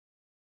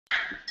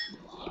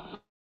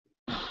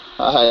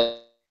Hi.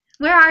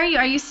 Where are you?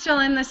 Are you still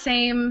in the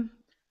same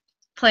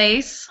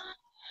place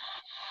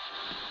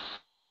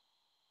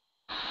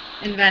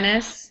in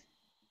Venice?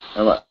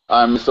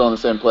 I'm still in the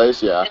same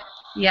place, yeah.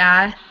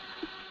 Yeah.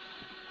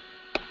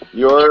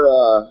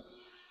 Your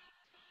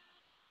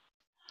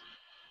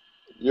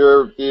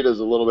your feed is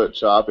a little bit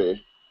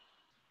choppy.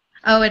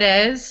 Oh, it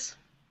is?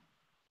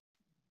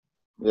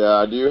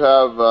 Yeah, do you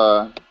have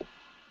are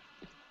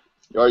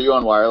you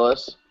on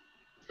wireless?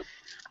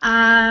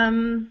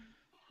 Um,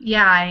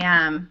 yeah, I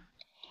am.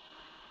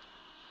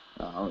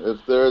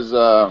 If there's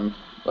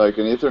like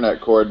an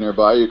Ethernet cord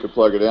nearby, you could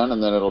plug it in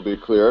and then it'll be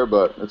clear,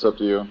 but it's up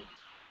to you.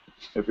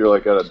 If you're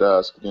like at a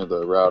desk near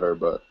the router,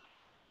 but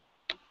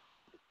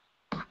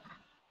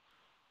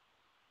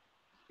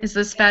Is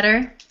this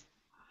better?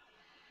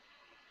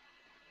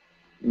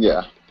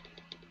 yeah.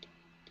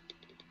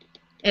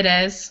 It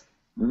is.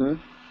 Mhm.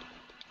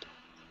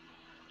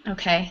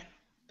 Okay.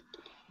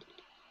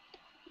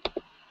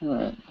 All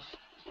right.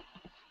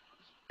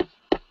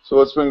 So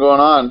what's been going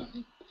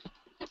on?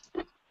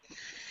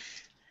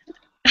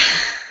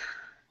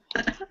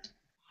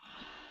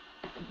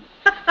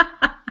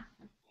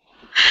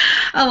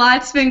 A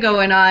lot's been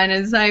going on,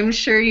 as I'm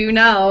sure you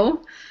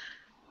know.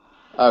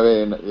 I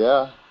mean,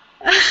 yeah.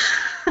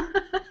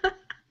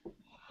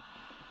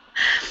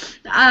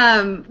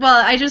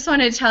 Well, I just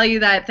want to tell you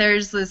that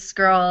there's this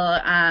girl,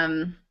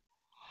 her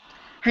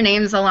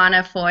name's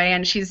Alana Foy,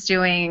 and she's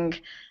doing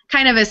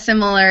kind of a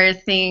similar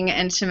thing,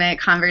 intimate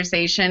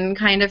conversation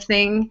kind of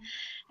thing.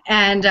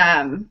 And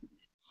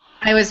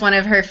I was one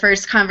of her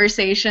first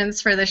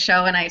conversations for the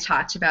show, and I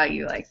talked about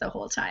you like the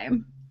whole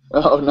time.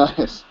 Oh,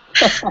 nice.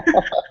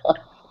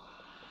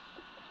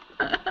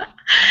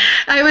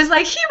 I was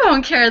like, he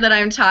won't care that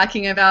I'm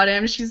talking about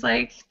him. She's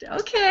like,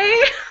 okay.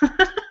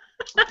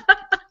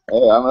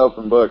 Hey, I'm an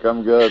open book.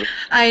 I'm good.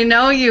 I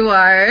know you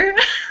are.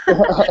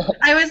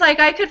 I was like,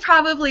 I could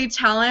probably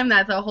tell him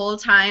that the whole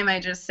time I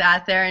just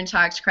sat there and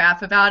talked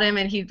crap about him,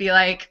 and he'd be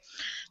like,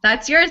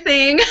 that's your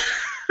thing,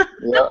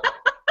 Yeah.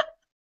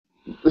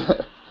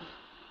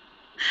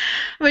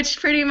 which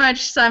pretty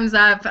much sums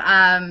up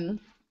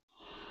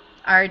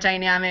our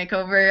dynamic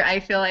over, I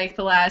feel like,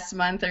 the last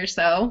month or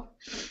so.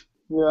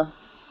 Yeah.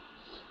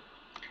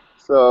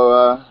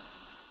 So,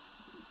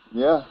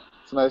 yeah,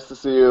 it's nice to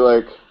see you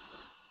like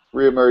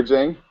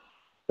reemerging.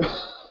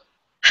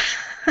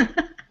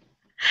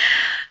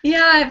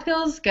 Yeah, it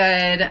feels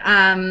good.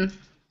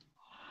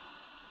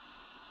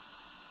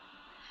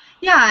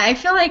 Yeah, I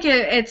feel like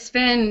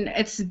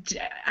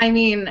I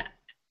mean,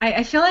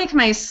 I feel like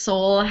my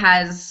soul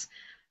has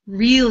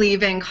really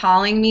been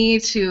calling me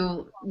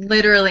to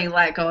literally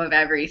let go of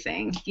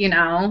everything, you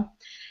know?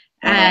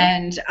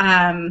 Uh-huh.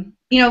 And,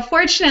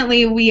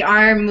 fortunately, we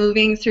are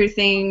moving through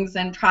things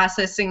and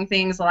processing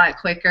things a lot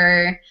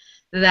quicker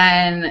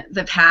than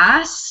the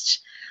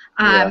past.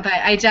 Yeah. But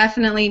I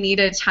definitely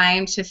needed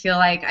time to feel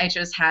like I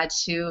just had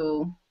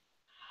to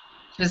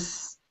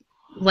just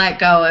let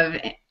go of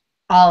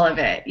all of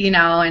it,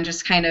 and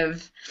just kind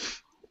of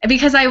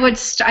because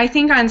I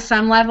think on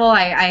some level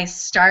I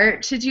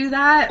start to do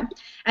that,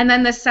 and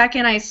then the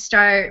second I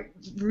start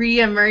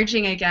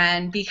re-emerging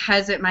again,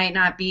 because it might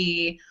not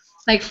be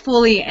like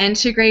fully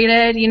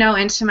integrated,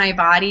 into my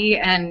body,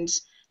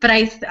 but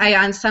I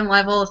on some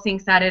level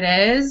think that it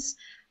is.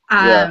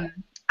 Yeah. Um,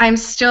 I'm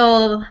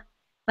still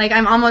like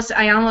I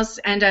almost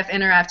end up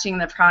interrupting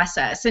the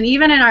process, and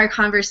even in our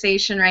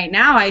conversation right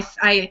now,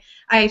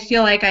 I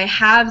feel like I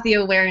have the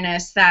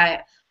awareness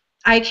that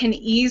I can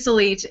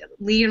easily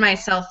lead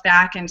myself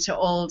back into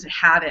old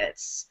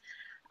habits,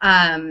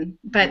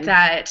 but Mhm.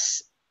 that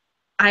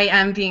I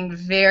am being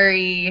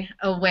very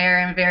aware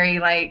and very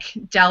like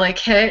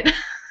delicate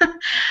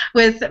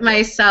with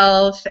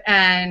myself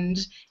and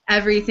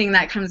everything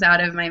that comes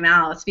out of my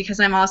mouth, because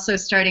I'm also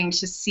starting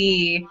to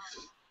see,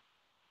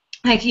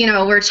 like,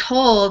 we're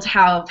told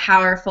how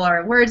powerful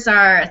our words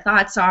are, our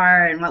thoughts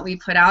are, and what we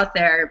put out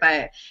there,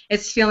 but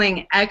it's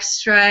feeling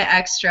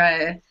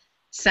extra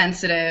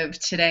sensitive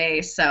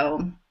today. So,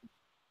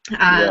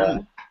 Yeah.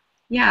 um,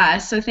 yeah,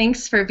 so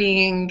thanks for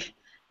being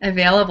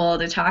available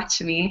to talk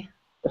to me.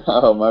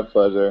 Oh, my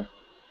pleasure.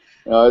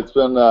 It's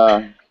been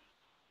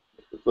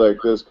it's like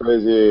this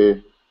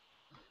crazy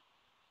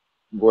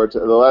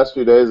vortex. The last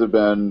few days have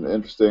been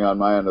interesting on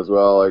my end as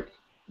well. Like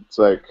it's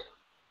like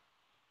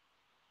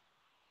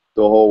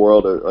the whole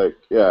world is like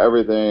yeah,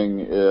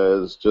 everything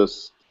is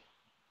just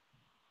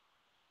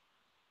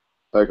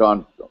like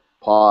on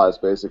pause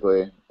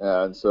basically.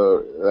 And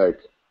so like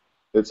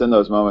it's in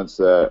those moments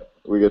that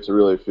we get to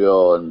really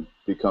feel and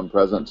become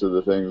present to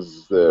the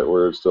things that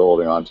we're still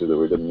holding on to that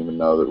we didn't even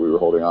know that we were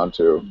holding on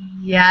to. So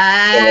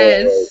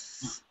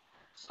Yes.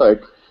 it's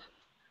like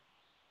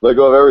let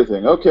go of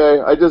everything.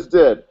 Okay, I just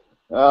did.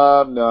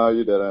 No,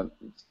 you didn't.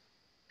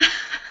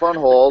 Fun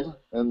hold,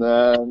 and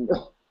then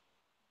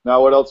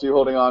now what else are you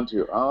holding on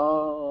to?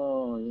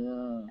 Oh,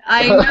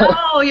 I yeah.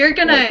 know you're Yeah,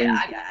 gonna. things.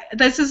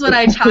 This is what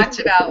I talked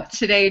about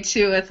today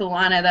too with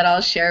Alana that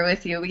I'll share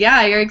with you.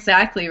 Yeah, you're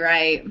exactly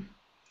right.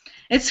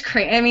 It's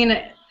crazy. I mean,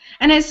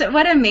 And it's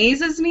what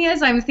amazes me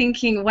is I'm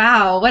thinking,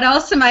 wow, what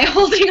else am I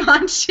holding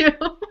on to?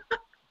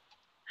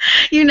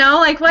 You know,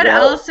 like what Right.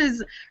 else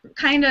is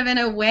kind of in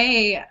a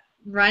way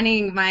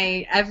running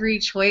my every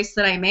choice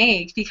that I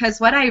make? Because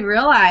what I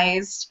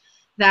realized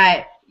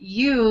that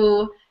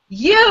you,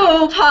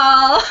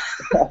 Paul,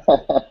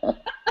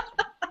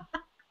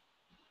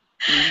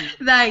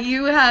 that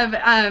you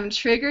have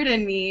triggered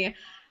in me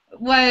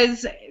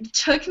was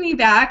took me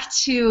back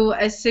to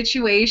a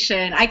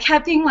situation. I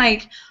kept being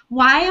like,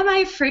 why am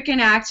I freaking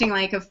acting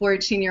like a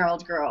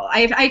 14-year-old girl?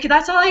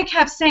 That's all I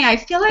kept saying. I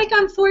feel like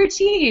I'm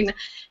 14.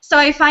 So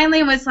I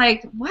finally was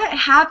like, what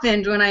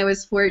happened when I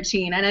was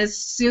 14? And as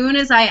soon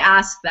as I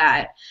asked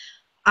that,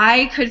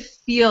 I could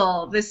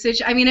feel the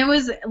situation. I mean, it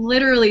was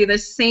literally the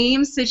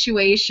same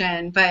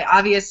situation, but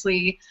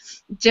obviously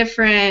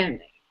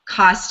different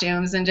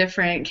costumes and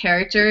different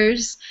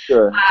characters.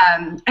 Sure.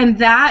 And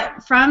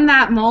that from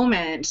that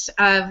moment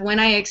of when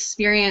I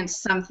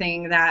experienced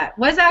something that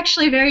was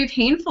actually very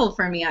painful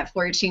for me at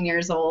 14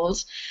 years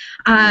old,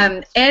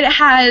 Mm. it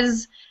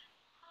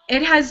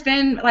has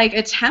been like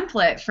a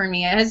template for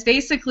me. It has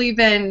basically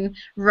been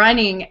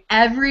running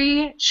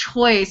every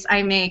choice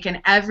I make in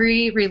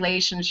every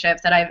relationship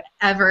that I've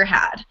ever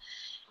had,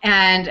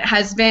 and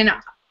has been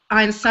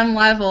on some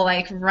level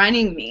like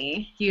running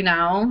me, you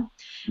know?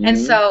 And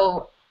Mm.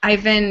 so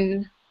I've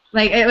been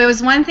like, it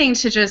was one thing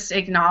to just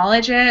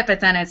acknowledge it, but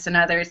then it's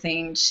another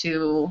thing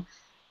to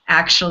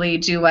actually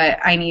do what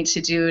I need to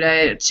do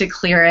to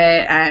clear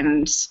it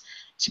and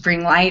to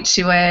bring light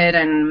to it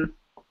and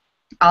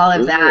all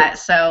of Isn't it, that.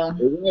 So,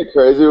 isn't it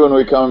crazy when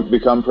we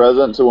become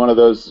present to one of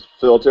those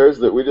filters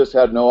that we just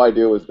had no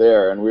idea was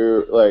there, and we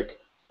were like,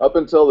 up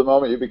until the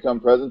moment you become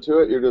present to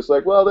it, you're just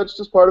like, well, that's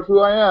just part of who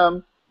I am,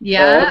 and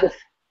yeah,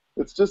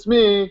 it's just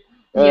me,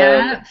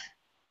 and yeah.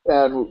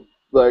 and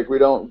like we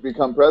don't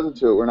become present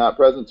to it. We're not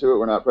present to it.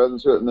 We're not present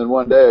to it, and then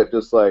one day it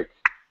just like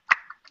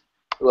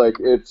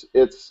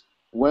it's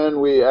when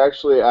we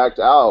actually act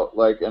out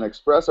like and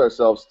express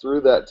ourselves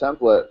through that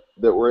template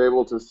that we're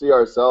able to see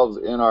ourselves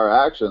in our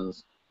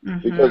actions,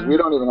 because we Mhm.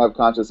 don't even have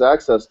conscious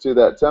access to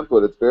that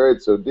template. It's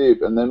buried so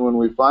deep, and then when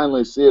we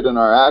finally see it in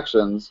our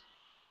actions,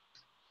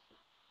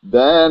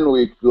 then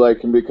we like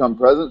can become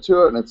present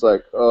to it, and it's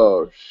like,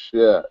 oh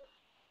shit.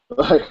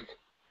 Like,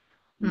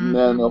 and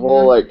then the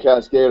whole Mhm. like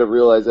cascade of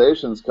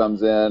realizations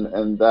comes in,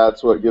 and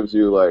that's what gives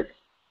you like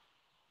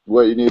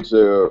what you need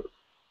to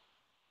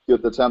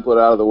get the template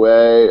out of the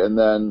way, and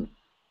then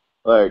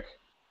like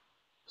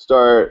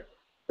start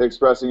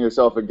expressing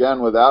yourself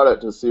again without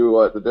it to see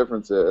what the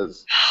difference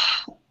is.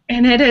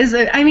 And it is,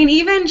 I mean,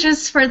 even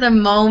just for the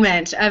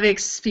moment of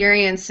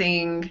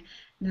experiencing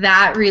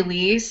that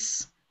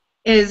release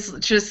is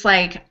just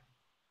like,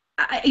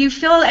 you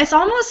feel it's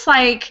almost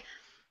like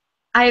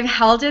I've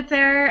held it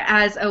there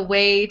as a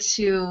way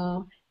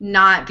to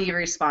not be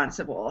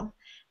responsible.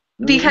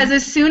 Because Mm-hmm.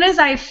 as soon as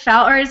I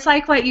felt, or it's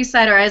like what you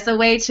said, or as a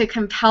way to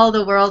compel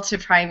the world to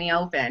pry me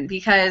open,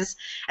 because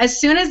as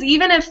soon as,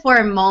 even if for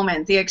a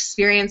moment, the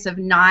experience of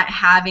not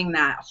having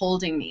that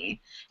holding me,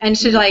 and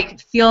to Mm-hmm. like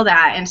feel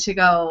that and to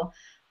go,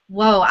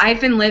 whoa, I've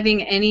been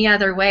living any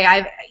other way.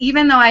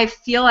 Even though I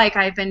feel like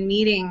I've been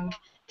meeting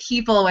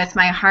people with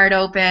my heart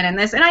open and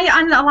this, and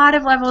on a lot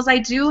of levels, I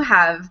do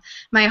have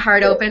my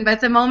heart Right. open, but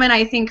the moment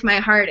I think my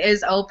heart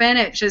is open,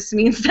 it just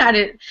means that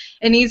it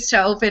needs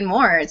to open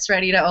more. It's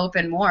ready to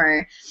open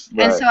more.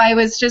 And Right. so I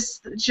was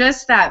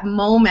just that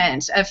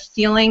moment of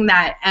feeling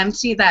that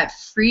empty, that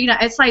freedom.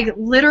 It's like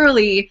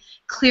literally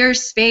clear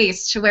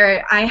space to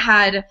where I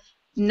had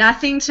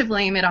nothing to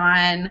blame it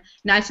on,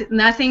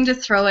 nothing to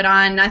throw it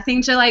on,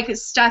 nothing to like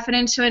stuff it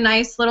into a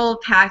nice little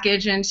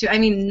package into. I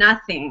mean,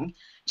 nothing.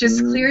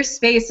 Just Mm-hmm. clear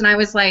space. And I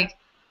was like,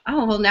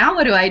 oh, well, now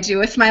what do I do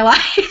with my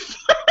life?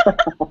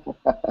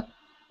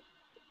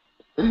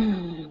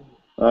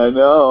 I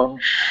know.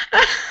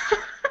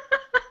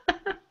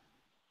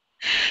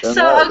 And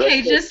So, that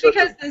okay, that's like just such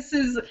because a this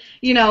is,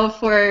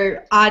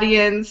 for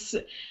audience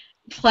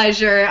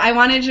pleasure, I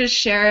want to just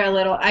share a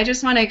little. I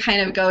just want to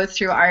kind of go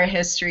through our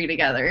history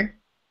together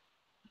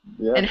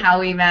yeah. and how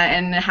we met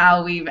and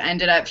how we've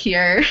ended up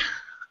here.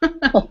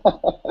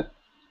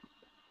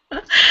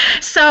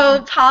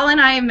 So, Paul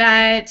and I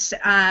met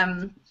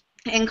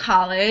in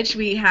college.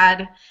 We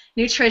had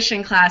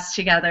nutrition class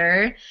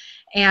together,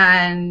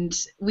 and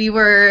we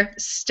were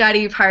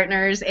study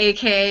partners,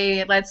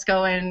 aka let's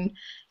go and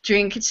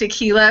drink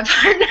tequila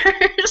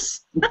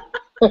partners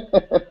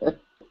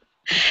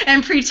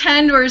and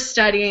pretend we're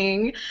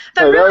studying.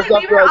 But Hey, that was really,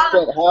 we after were I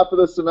all spent half of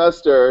the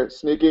semester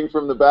sneaking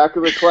from the back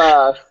of the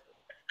class,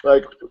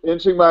 like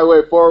inching my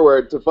way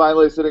forward to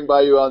finally sitting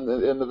by you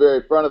in the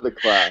very front of the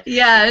class.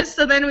 yeah.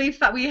 So then we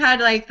had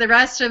like the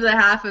rest of the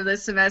half of the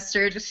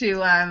semester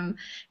to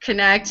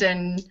connect,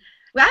 and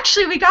well,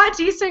 actually we got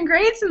decent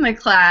grades in the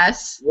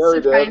class, Yeah, we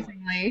did.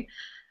 surprisingly.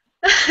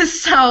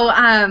 So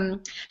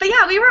but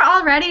yeah, we were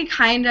already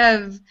kind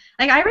of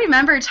like, I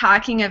remember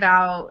talking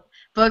about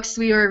books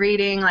we were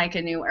reading, like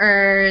A New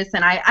Earth,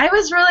 and I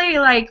was really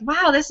like,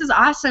 wow, this is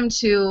awesome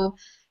to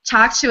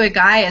talk to a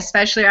guy,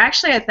 especially, or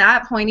actually at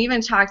that point,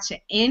 even talk to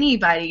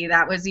anybody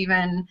that was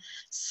even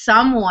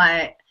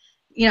somewhat,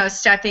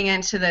 stepping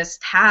into this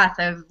path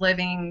of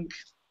living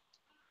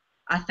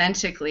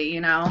authentically,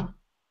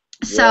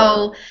 Yeah,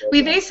 So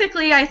we definitely.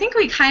 basically, I think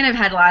we kind of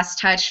had lost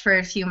touch for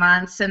a few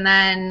months, and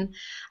then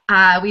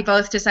we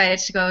both decided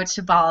to go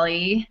to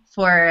Bali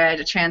for a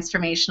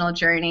transformational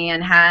journey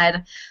and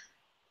had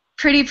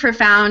pretty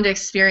profound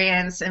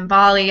experience in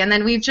Bali. And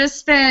then we've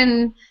just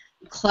been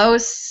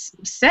close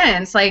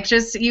since. Like,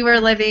 just we were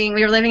living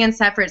in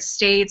separate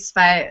states,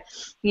 but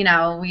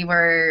we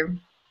were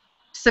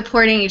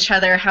supporting each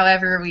other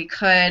however we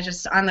could,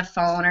 just on the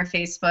phone or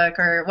Facebook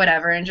or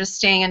whatever, and just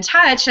staying in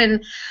touch.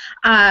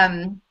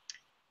 Um,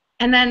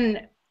 and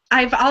then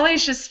I've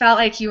always just felt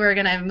like you were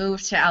going to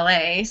move to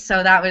LA.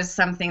 So that was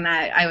something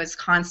that I was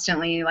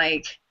constantly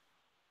like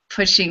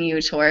pushing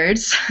you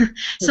towards.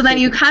 So then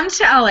you come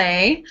to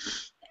LA,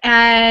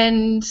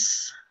 and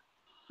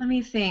let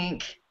me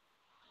think,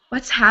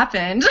 what's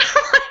happened?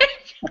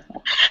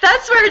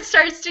 That's where it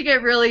starts to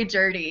get really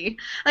dirty.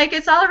 Like,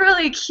 it's all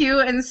really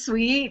cute and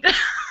sweet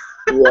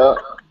Yeah.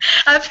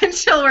 up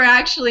until we're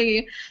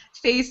actually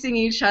facing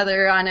each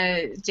other on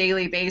a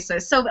daily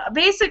basis. So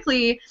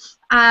basically,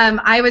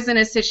 I was in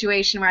a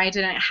situation where I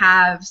didn't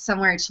have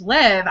somewhere to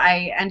live.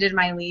 I ended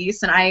my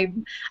lease, and I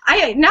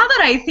now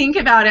that I think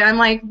about it, I'm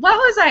like, what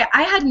was I?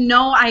 I had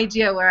no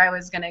idea where I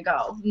was going to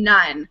go,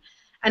 none.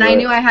 And I Right.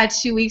 knew I had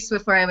 2 weeks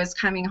before I was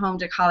coming home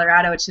to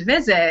Colorado to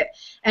visit.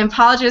 And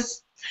Paul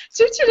just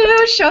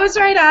shows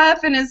right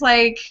up and is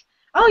like,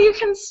 oh, you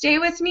can stay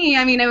with me.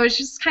 I mean, it was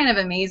just kind of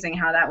amazing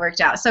how that worked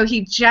out. So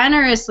he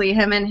generously,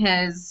 him and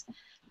his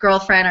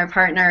girlfriend or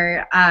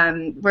partner,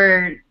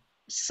 were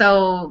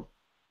so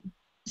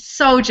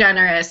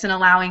generous in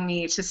allowing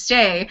me to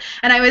stay.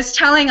 And I was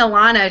telling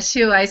Alana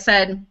too, I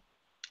said,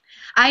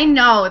 I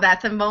know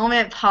that the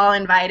moment Paul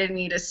invited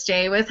me to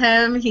stay with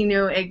him, he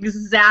knew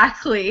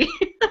exactly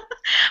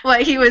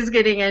what he was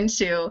getting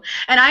into.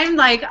 And I'm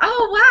like,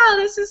 oh wow,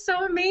 this is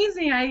so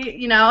amazing.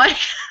 I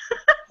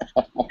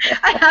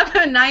have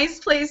a nice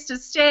place to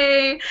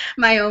stay,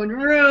 my own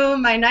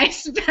room, my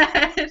nice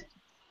bed.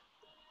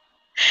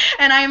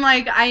 And I'm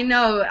like, I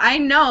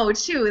know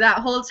too, that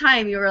whole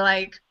time you were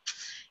like,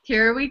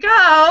 here we go.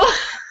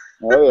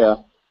 Oh yeah.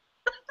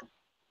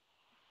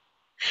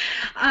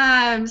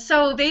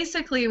 So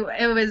basically, it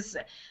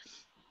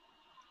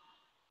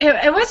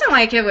wasn't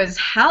like it was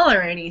hell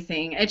or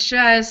anything. It's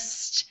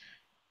just,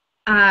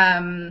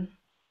 um,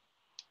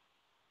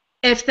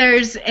 if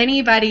there's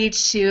anybody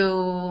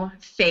to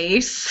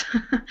face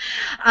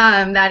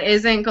that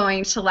isn't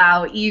going to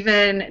allow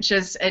even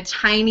just a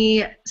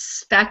tiny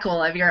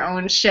speckle of your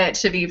own shit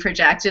to be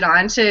projected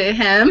onto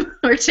him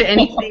or to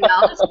anything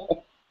else,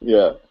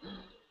 Yeah.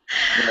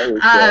 That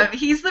is,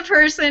 he's the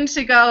person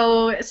to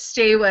go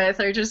stay with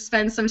or just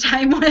spend some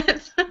time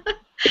with.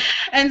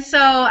 And so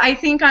I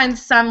think on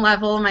some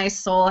level, my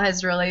soul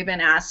has really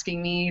been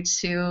asking me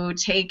to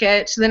take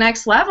it to the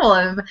next level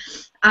of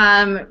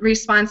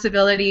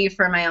responsibility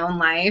for my own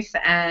life.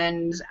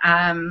 And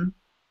I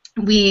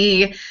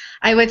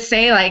would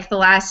say, like, the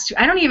last,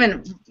 I don't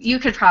even, you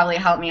could probably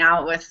help me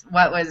out with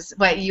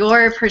what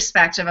your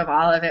perspective of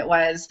all of it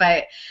was.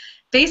 But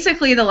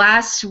basically, the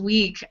last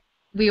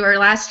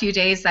few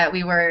days that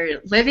we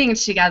were living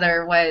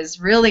together was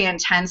really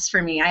intense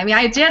for me. I mean,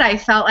 I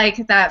felt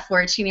like that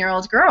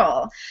 14-year-old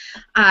girl.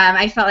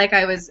 I felt like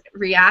I was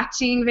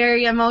reacting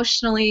very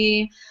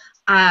emotionally.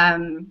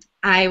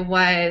 I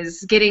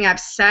was getting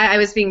upset. I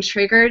was being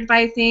triggered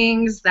by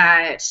things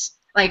that,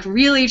 like,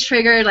 really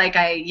triggered. Like,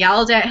 I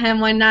yelled at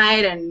him one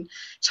night and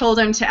told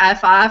him to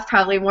F off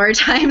probably more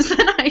times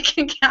than I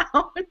can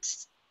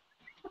count.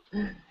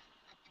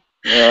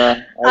 yeah.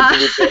 I can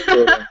be Uh,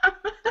 frustrating.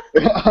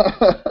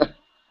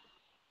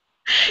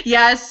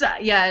 yes,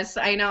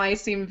 I know I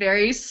seem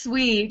very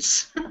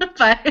sweet,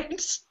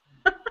 but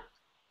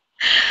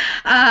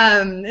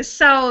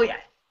so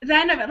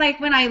then, like,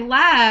 when I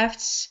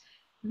left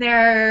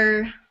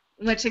there,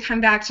 to come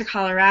back to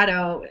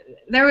Colorado,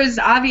 there was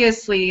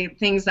obviously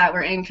things that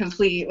were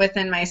incomplete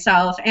within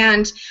myself,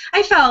 and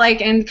I felt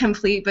like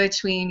incomplete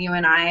between you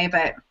and I,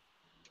 but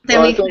then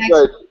Well, I we think connected.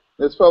 like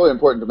it's probably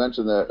important to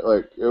mention that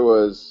like it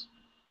was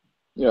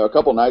a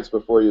couple nights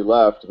before you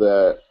left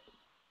that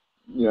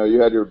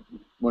you had your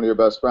one of your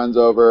best friends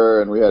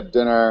over and we had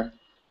dinner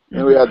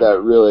and we had Hmm.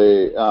 that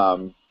really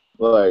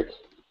like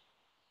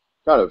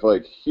kind of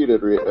like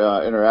heated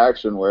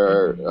interaction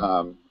where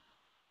Hmm.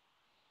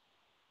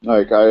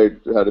 like I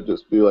had to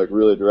just be like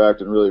really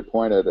direct and really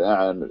pointed,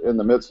 and in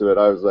the midst of it,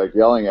 I was like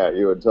yelling at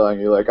you and telling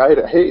you like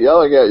I hate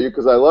yelling at you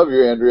because I love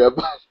you, Andrea,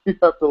 but you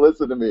have to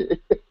listen to me.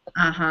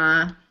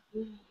 Uh-huh.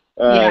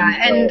 Yeah, And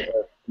and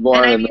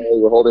Lauren I and mean, Mary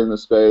were holding the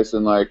space,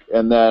 and like,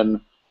 and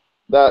then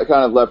that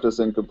kind of left us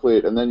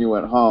incomplete. And then you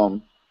went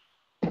home.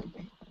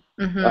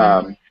 hmm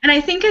Um, and I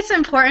think it's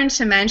important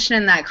to mention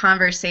in that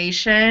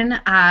conversation,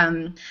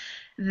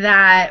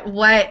 that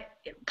what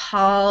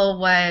Paul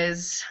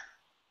was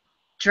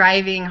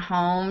driving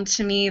home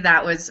to me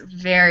that was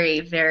very,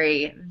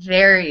 very,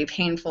 very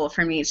painful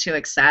for me to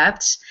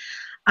accept,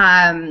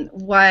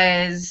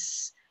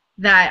 was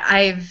that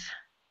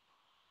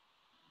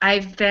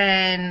I've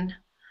been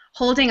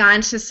holding on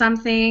to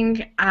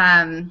something,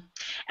 and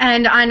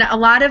on a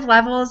lot of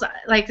levels,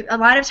 like a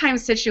lot of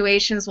times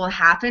situations will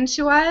happen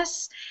to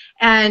us,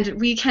 and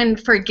we can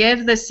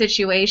forgive the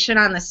situation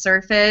on the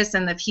surface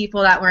and the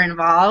people that were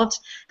involved,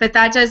 but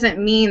that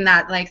doesn't mean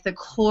that like the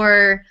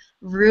core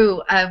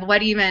root of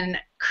what even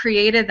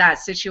created that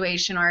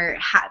situation or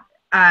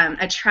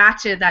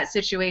attracted that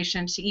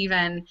situation to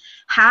even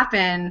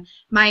happen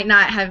might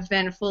not have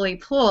been fully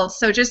pulled.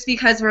 So just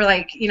because we're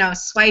like,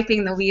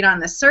 swiping the weed on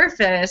the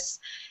surface,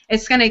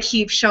 it's going to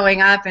keep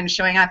showing up and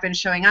showing up and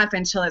showing up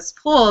until it's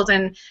pulled.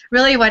 And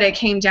really what it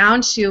came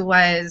down to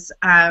was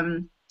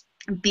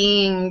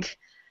being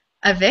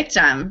a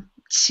victim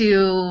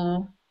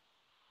to,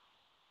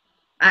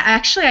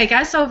 actually, I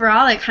guess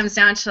overall it comes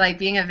down to like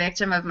being a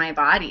victim of my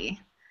body.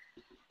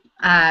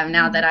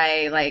 Now that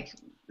I like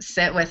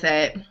sit with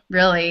it,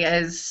 really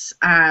is,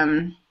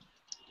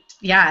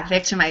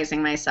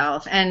 victimizing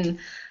myself. And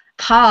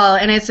Paul,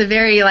 and it's a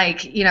very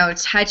like,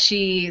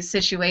 touchy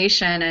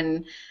situation,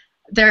 and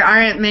there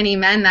aren't many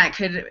men that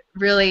could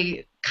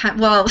really,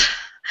 well,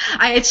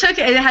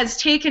 it has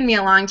taken me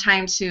a long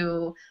time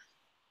to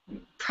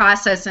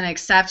process and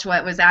accept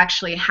what was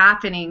actually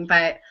happening,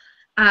 but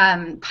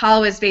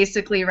Paul was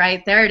basically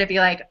right there to be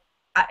like,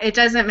 it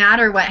doesn't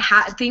matter what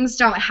things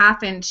don't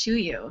happen to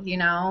you,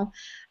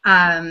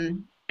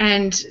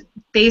 and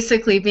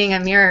basically being a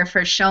mirror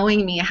for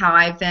showing me how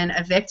I've been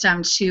a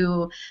victim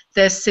to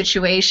this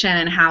situation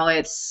and how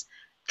it's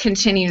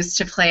continues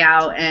to play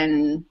out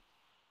in,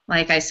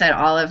 like I said,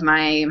 all of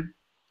my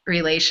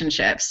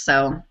relationships.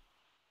 So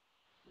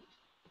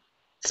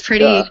it's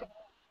Yeah.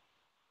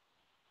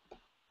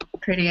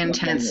 pretty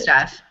intense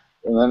stuff.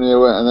 And then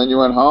you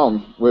went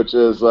home, which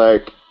is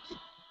like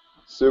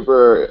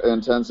super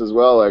intense as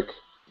well. Like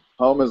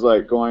home is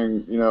like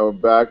going,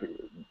 back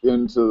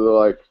into the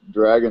like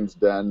dragon's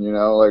den,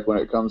 like when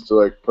it comes to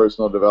like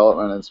personal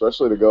development, and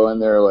especially to go in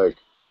there like,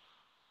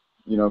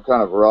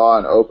 kind of raw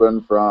and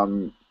open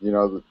from,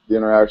 the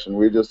interaction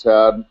we just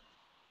had.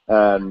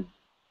 And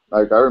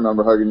like I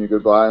remember hugging you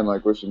goodbye and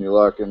like wishing you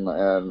luck, and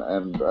I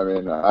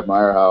mean I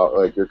admire how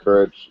like your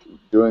courage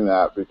doing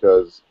that,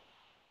 because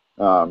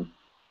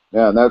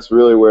yeah, and that's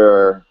really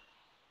where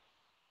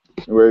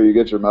you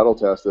get your metal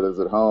tested, is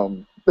at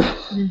home.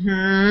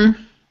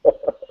 Mm-hmm.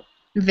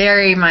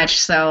 Very much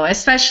so,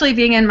 especially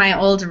being in my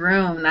old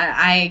room that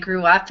I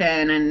grew up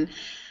in, and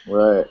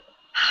Right.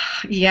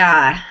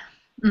 yeah.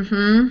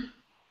 Mm-hmm.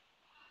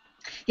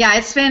 Yeah,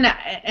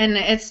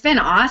 it's been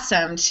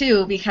awesome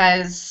too,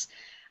 because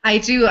I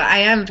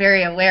am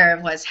very aware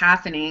of what's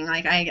happening.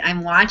 Like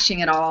I'm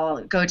watching it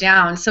all go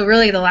down. So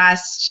really the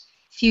last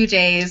few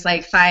days,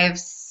 like 5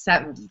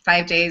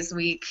 days a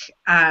week,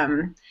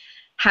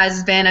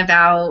 has been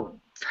about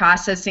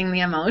processing the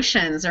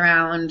emotions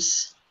around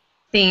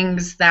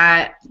things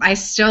that I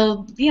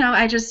still,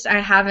 I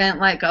haven't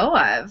let go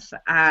of.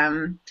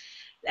 And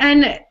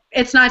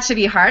it's not to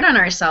be hard on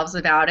ourselves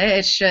about it.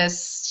 It's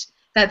just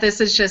that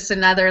this is just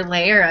another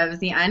layer of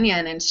the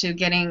onion into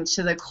getting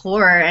to the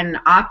core and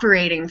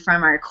operating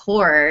from our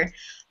core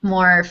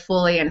more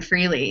fully and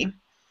freely.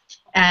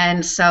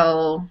 And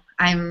so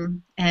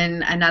I'm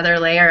in another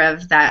layer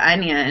of that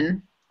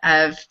onion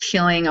of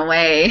peeling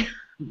away.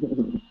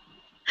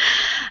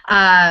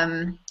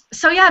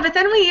 So yeah, but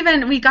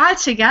then we got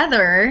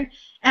together,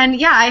 and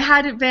yeah,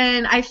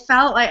 I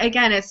felt like,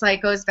 again, it's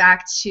like goes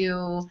back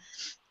to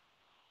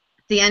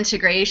the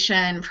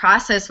integration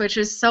process, which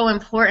is so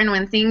important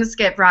when things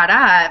get brought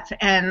up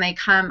and they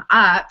come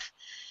up.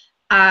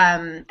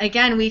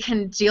 Again, we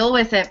can deal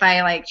with it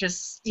by like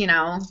just,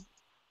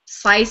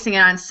 slicing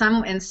it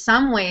in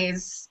some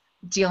ways,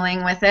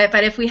 dealing with it.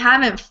 But if we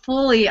haven't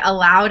fully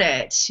allowed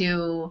it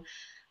to,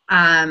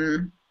 I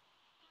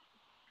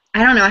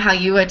don't know how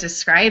you would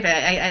describe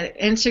it.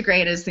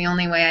 Integrate is the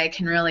only way I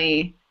can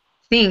really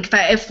think.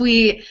 But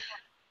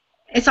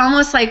it's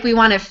almost like we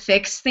want to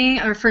fix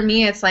things, or for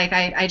me, it's like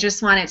I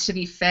just want it to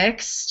be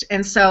fixed.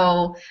 And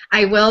so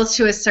I will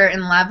to a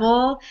certain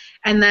level.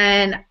 And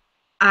then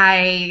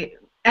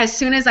as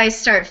soon as I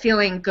start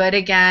feeling good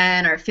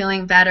again, or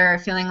feeling better, or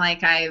feeling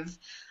like I've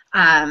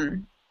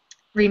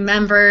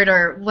remembered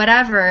or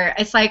whatever,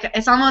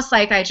 it's almost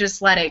like I just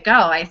let it go.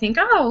 I think,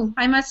 oh,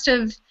 I must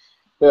have.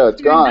 Yeah,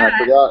 it's gone. I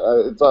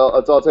forgot. It's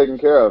all taken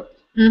care of.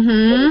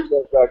 Mm-hmm. It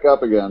goes back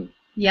up again.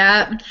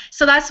 Yeah.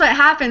 So that's what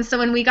happened. So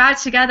when we got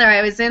together,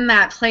 I was in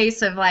that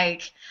place of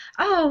like,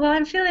 oh, well,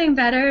 I'm feeling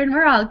better and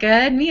we're all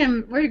good.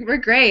 We're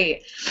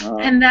great.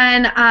 And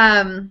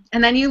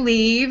then you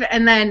leave,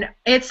 and then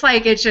it's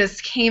like it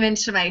just came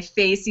into my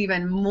face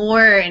even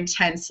more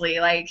intensely,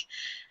 like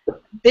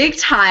big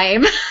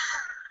time.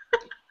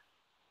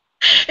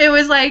 It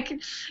was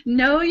like,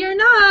 no, you're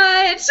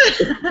not.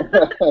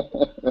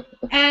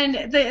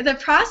 And the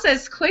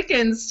process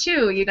quickens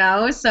too, you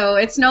know? So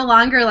it's no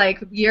longer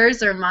like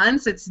years or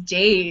months, it's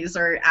days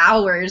or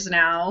hours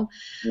now.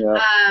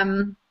 Yeah.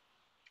 Um,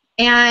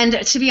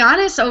 and to be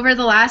honest, over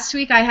the last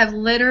week, I have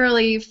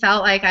literally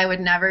felt like I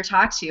would never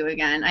talk to you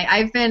again.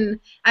 I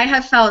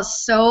have felt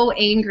so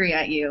angry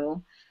at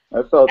you.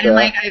 I felt And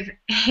like that. I've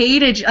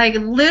hated you, like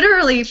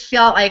literally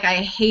felt like I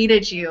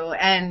hated you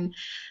and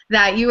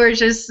that you were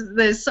just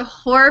this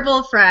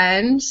horrible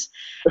friend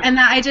and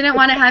that I didn't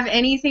want to have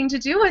anything to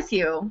do with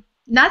you.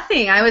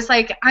 Nothing. I was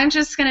like, I'm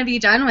just gonna be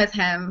done with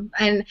him.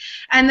 And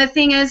the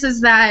thing is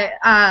that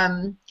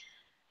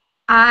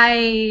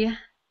I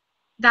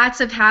that's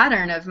a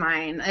pattern of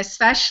mine,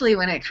 especially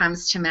when it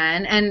comes to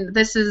men. And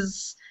this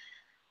is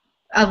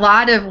a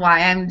lot of why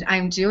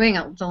I'm doing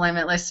the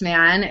Limitless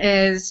Man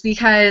is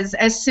because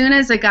as soon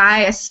as a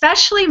guy,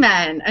 especially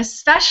men,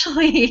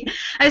 especially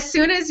as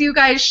soon as you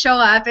guys show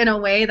up in a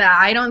way that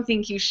I don't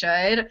think you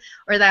should,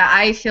 or that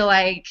I feel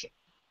like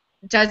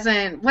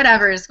doesn't,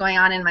 whatever is going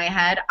on in my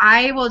head,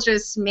 I will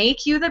just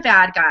make you the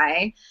bad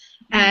guy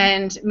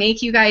and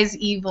make you guys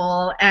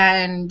evil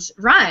and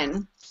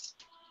run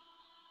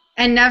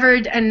and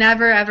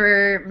never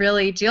ever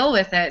really deal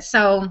with it.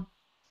 So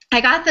I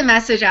got the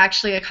message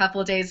actually a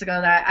couple days ago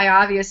that I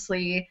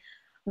obviously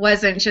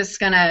wasn't just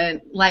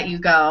gonna let you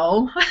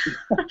go.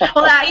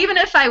 Well, that, even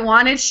if I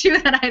wanted to,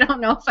 then I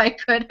don't know if I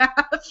could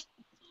have.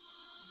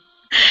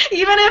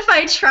 Even if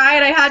I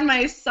tried, I had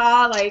my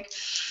saw like,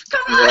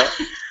 come on.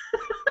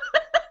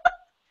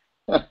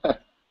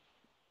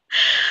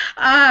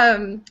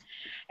 Yeah.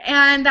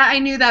 And that I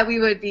knew that we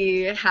would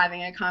be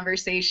having a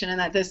conversation and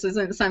that this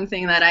isn't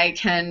something that I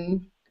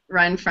can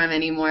run from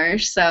anymore.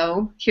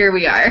 So here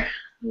we are.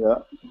 Yeah.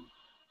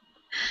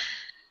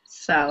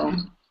 So.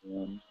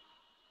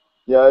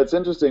 Yeah, it's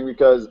interesting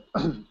because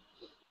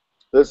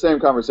this same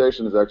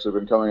conversation has actually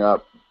been coming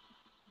up,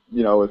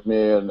 with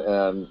me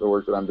and the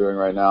work that I'm doing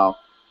right now.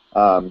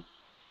 Um,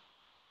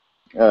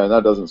 and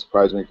that doesn't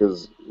surprise me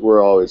because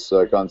we're always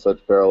like on such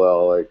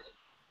parallel like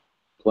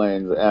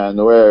planes. And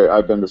the way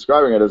I've been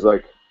describing it is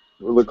like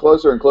the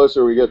closer and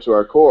closer we get to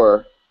our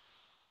core,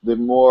 the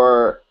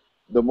more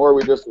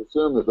we just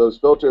assume that those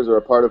filters are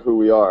a part of who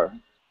we are,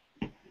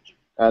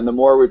 and the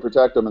more we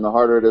protect them, and the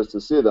harder it is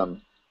to see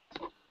them.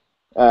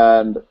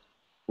 And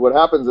what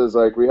happens is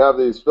like we have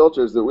these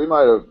filters that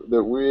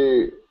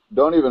we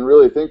don't even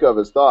really think of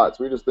as thoughts.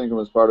 We just think of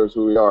them as part of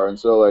who we are. And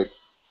so like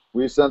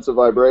we sense a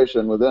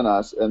vibration within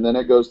us, and then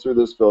it goes through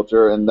this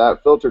filter, and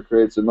that filter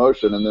creates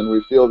emotion, and then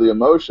we feel the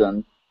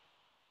emotion,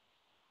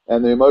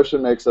 and the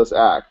emotion makes us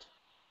act.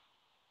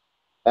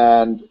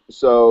 And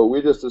so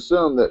we just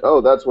assume that,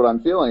 oh, that's what I'm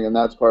feeling, and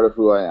that's part of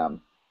who I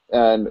am.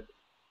 And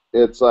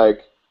it's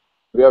like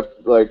we have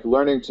like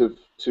learning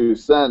to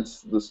sense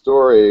the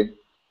story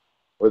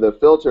or the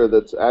filter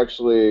that's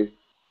actually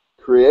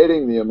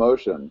creating the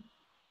emotion,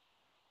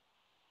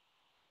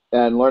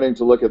 and learning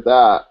to look at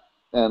that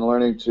and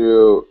learning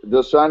to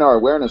just shine our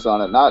awareness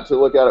on it, not to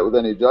look at it with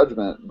any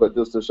judgment, but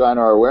just to shine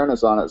our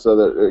awareness on it so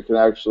that it can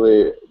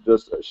actually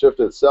just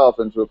shift itself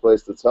into a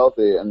place that's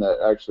healthy and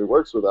that actually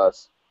works with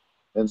us,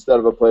 instead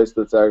of a place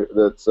that's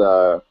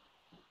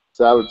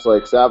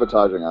like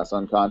sabotaging us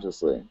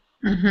unconsciously.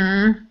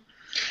 Mm-hmm.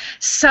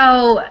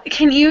 So,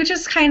 can you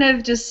just kind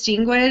of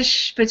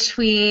distinguish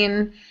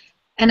between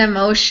an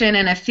emotion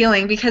and a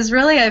feeling? Because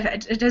really,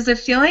 does a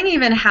feeling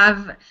even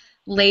have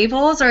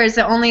labels, or is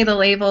it only the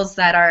labels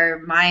that our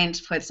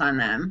mind puts on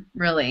them,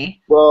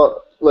 really?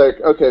 Well, like,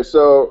 okay,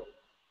 so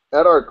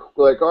at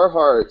our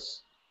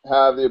hearts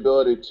have the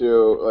ability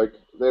to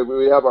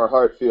we have our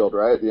heart field,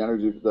 right? The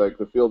energy, like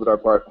the field that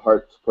our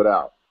hearts put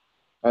out,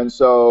 and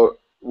so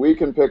we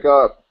can pick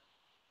up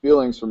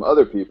feelings from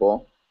other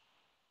people,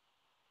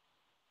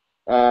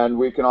 and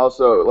we can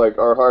also like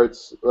our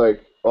hearts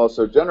like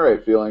also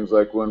generate feelings,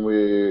 like when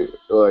we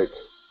like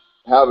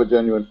have a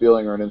genuine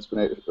feeling or an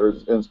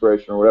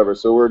inspiration or whatever.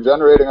 So we're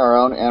generating our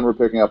own, and we're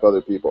picking up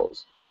other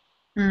people's.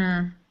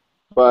 Mm.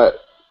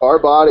 But our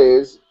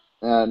bodies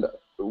and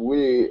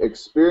we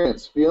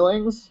experience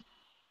feelings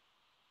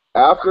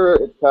after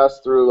it's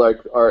passed through like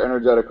our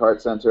energetic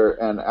heart center,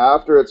 and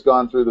after it's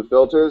gone through the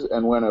filters,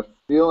 and when a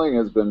feeling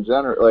has been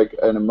like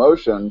an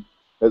emotion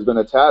has been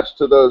attached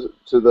to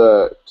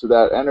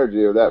that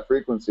energy or that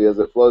frequency, as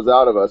it flows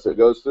out of us, it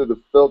goes through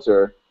the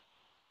filter,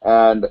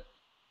 and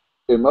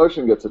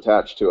emotion gets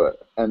attached to it,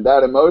 and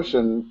that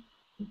emotion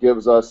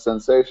gives us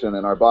sensation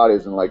in our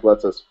bodies and like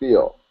lets us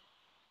feel,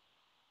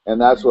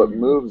 and that's what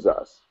moves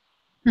us.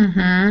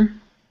 Mm-hmm.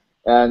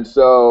 And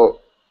so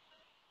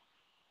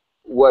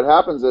what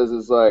happens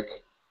is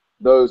like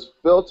those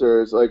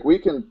filters, like we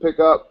can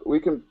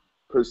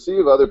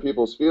perceive other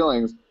people's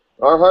feelings.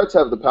 Our hearts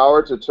have the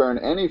power to turn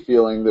any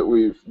feeling that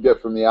we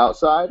get from the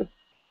outside,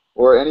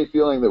 or any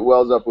feeling that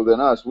wells up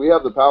within us, we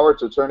have the power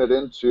to turn it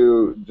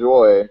into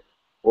joy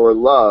or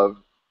love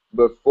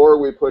before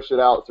we push it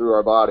out through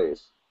our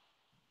bodies.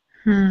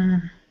 Hmm.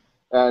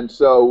 And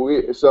so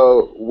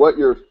what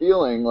you're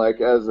feeling, like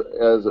as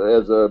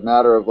a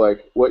matter of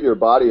like what your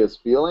body is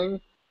feeling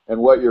and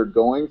what you're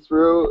going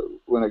through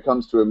when it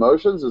comes to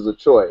emotions is a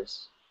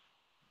choice.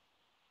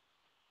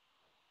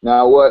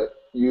 Now what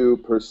you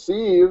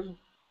perceive,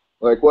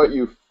 like what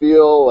you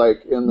feel,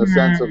 like in the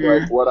sense of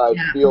like Mm, what I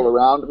yeah. feel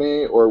around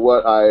me or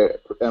what I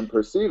am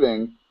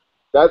perceiving,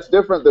 that's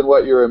different than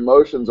what your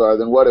emotions are,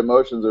 than what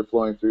emotions are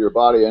flowing through your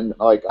body. And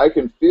like I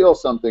can feel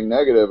something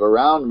negative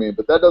around me,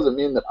 but that doesn't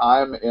mean that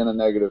I'm in a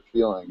negative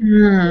feeling,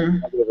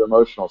 Mm, negative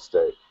emotional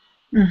state.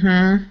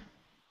 mm-hmm.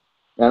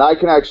 And I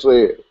can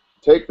actually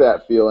take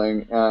that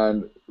feeling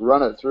and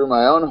run it through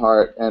my own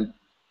heart and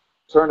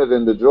turn it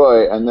into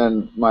joy, and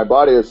then my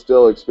body is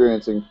still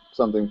experiencing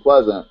something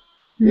pleasant,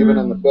 even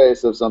in the Mm.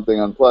 face of something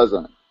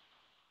unpleasant.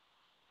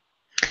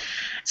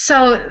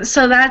 So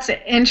that's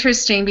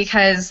interesting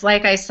because,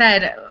 like I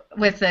said,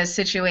 with the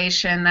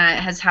situation that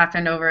has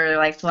happened over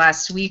like the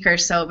last week or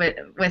so, but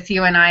with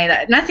you and I,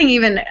 that nothing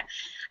even,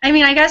 I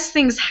mean, I guess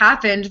things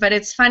happened, but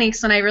it's funny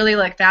because when I really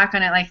look back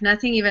on it, like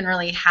nothing even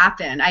really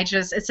happened.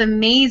 It's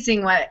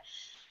amazing what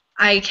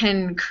I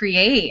can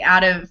create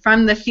out of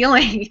from the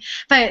feeling.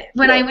 But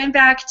when I Yeah. went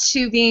back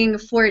to being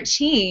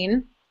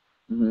 14,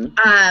 Hmm.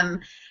 um,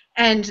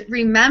 and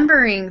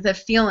remembering the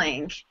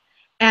feeling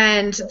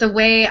and the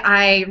way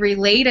I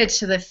related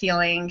to the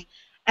feeling.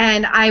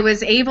 And I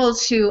was able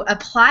to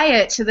apply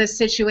it to the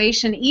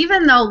situation,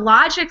 even though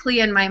logically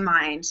in my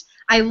mind,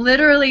 I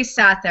literally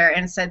sat there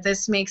and said,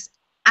 this makes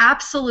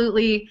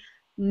absolutely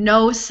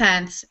no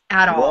sense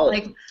at all.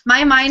 Right. Like,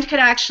 my mind could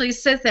actually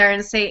sit there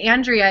and say,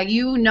 Andrea,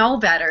 you know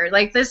better.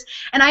 Like this,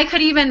 and I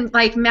could even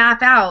like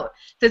map out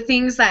the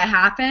things that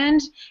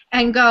happened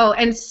and go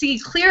and see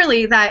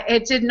clearly that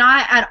it did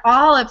not at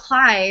all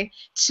apply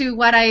to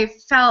what I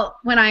felt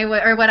when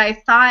or what I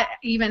thought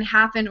even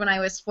happened when I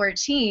was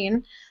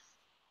 14.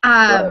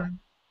 Right. Um,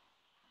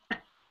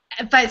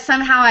 but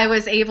somehow I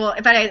was able,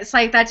 but it's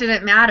like that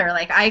didn't matter.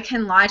 Like I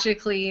can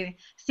logically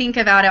think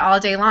about it all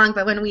day long,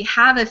 but when we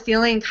have a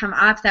feeling come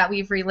up that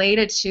we've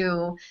related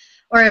to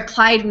or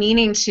applied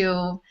meaning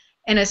to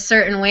in a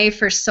certain way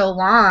for so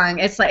long,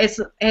 it's like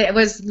it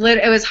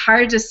was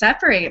hard to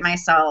separate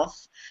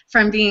myself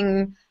from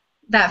being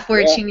that Yeah.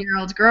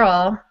 14-year-old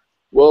girl.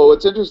 Well,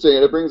 what's interesting,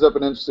 and it brings up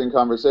an interesting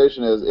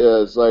conversation,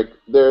 is like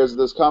there's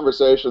this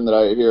conversation that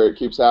I hear, it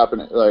keeps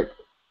happening like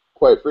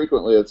quite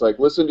frequently. It's like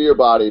listen to your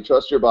body,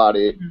 trust your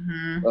body,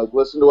 Hmm. like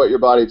listen to what your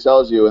body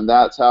tells you, and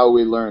that's how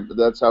we learn.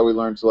 That's how we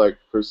learn to like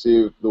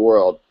perceive the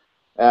world,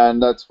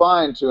 and that's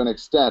fine to an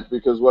extent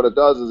because what it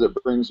does is it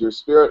brings your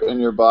spirit and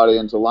your body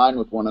into line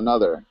with one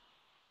another,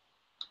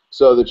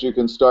 so that you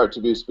can start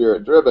to be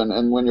spirit driven.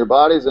 And when your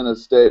body's in a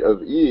state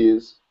of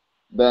ease,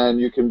 then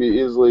you can be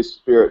easily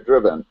spirit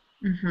driven.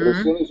 But as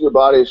Hmm. soon as your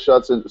body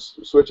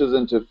switches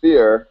into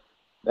fear,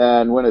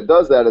 and when it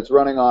does that, it's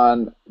running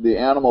on the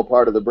animal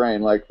part of the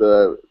brain, like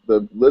the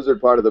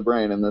lizard part of the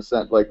brain, in the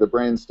sense like the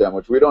brain stem,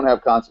 which we don't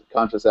have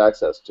conscious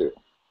access to.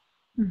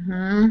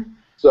 Hmm.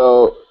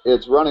 So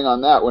it's running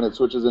on that when it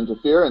switches into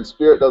fear, and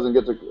spirit doesn't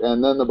get to,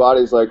 and then the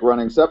body's like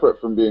running separate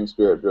from being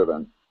spirit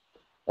driven.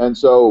 And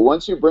so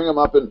once you bring them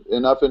up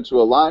enough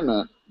into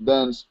alignment,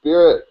 then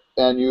spirit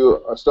and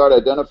you start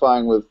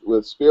identifying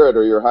with spirit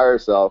or your higher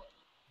self,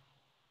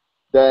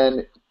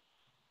 then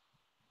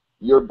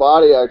your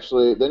body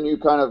actually, then you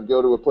kind of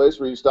go to a place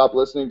where you stop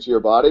listening to your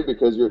body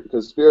because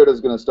spirit is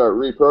going to start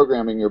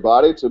reprogramming your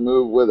body to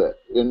move with it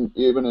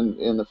even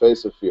in the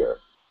face of fear.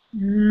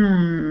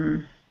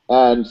 Mm.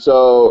 And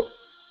so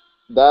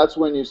that's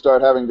when you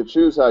start having to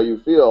choose how you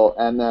feel,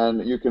 and then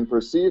you can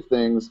perceive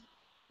things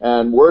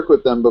and work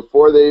with them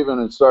before they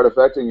even start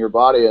affecting your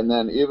body. And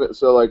then even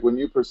so, like when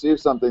you perceive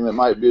something that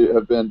might be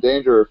have been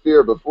danger or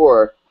fear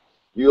before,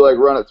 you like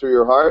run it through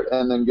your heart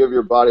and then give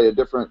your body a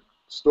different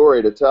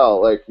story to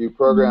tell. Like you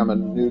program a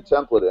Mm. new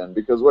template in,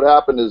 because what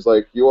happened is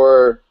like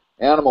your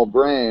animal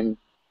brain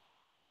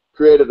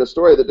created a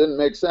story that didn't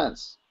make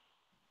sense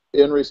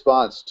in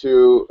response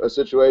to a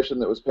situation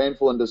that was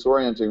painful and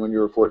disorienting when you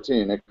were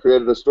 14. It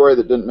created a story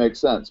that didn't make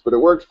sense, but it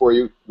worked for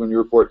you when you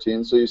were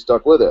 14, so you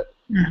stuck with it.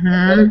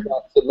 And then it Hmm.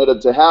 got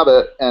submitted to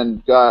habit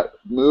and got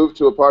moved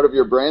to a part of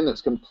your brain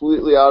that's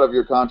completely out of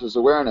your conscious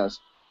awareness.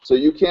 So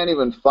you can't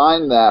even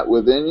find that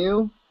within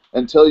you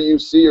until you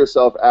see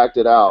yourself act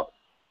it out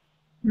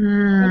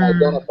and Mm.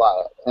 identify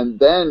it. And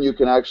then you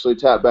can actually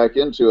tap back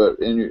into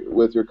it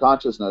with your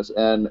consciousness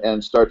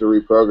and start to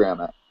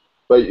reprogram it.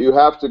 But you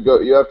have to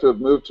have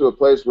moved to a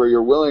place where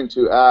you're willing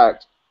to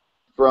act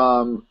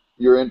from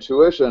your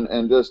intuition,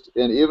 and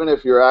even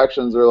if your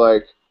actions are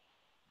like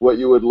what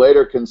you would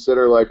later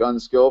consider like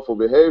unskillful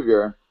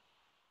behavior,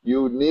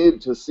 you need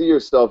to see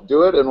yourself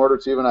do it in order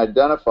to even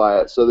identify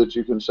it so that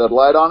you can shed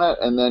light on it,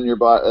 and then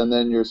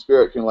your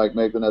spirit can like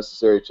make the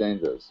necessary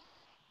changes.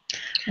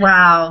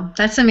 Wow,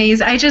 that's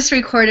amazing. I just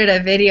recorded a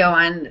video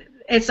on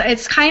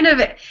it's kind of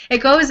it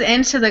goes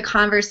into the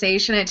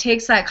conversation. It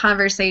takes that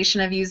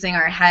conversation of using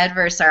our head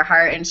versus our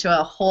heart into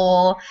a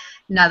whole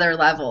another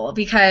level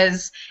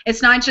because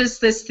it's not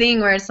just this thing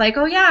where it's like,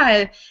 oh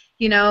yeah,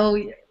 you know,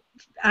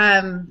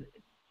 um,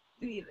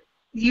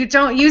 you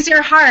don't use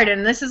your heart,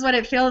 and this is what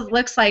it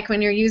looks like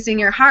when you're using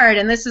your heart,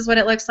 and this is what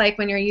it looks like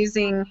when you're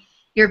using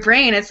your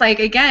brain. It's like,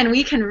 again,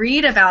 we can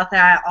read about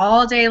that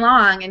all day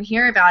long and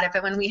hear about it,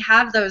 but when we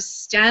have those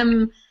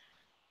stem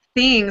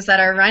things that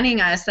are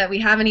running us that we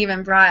haven't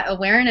even brought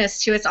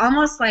awareness to, it's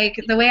almost like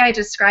the way I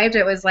described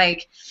it was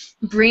like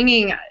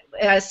bringing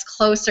us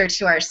closer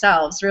to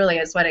ourselves, really,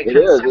 is what it It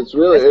comes is. down It's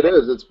really, to. it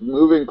is. It's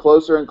moving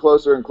closer and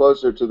closer and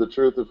closer to the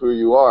truth of who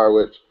you are,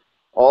 which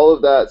all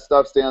of that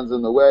stuff stands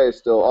in the way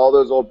still, all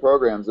those old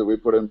programs that we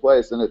put in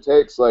place. And it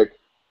takes like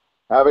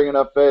having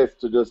enough faith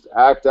to just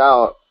act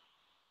out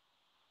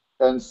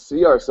and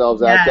see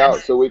ourselves act out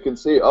Yes. so we can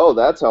see, oh,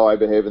 that's how I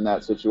behave in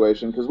that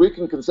situation. Because we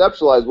can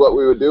conceptualize what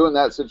we would do in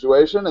that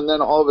situation, and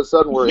then all of a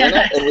sudden we're in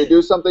it and we Yes.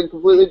 do something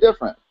completely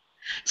different.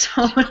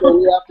 So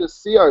Totally. we have to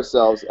see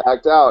ourselves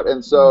act out.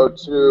 And so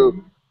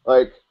to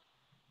like,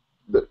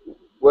 the,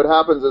 what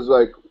happens is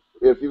like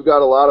if you've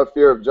got a lot of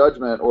fear of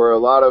judgment or a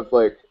lot of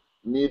like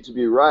need to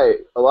be right,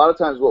 a lot of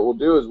times what we'll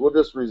do is we'll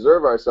just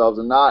reserve ourselves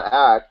and not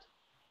act,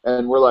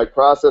 and we're like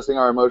processing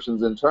our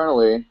emotions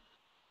internally,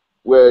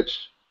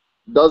 which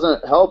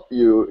doesn't help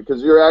you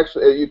because you're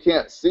actually you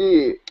can't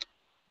see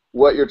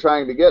what you're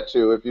trying to get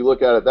to if you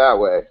look at it that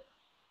way.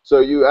 So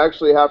you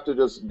actually have to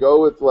just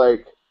go with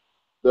like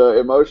the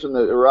emotion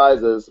that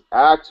arises,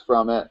 act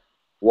from it,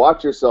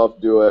 watch yourself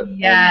do it,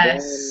 and then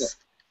Yes.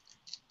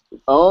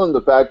 own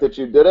the fact that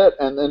you did it,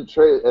 and then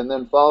and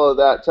then follow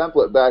that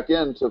template back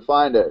in to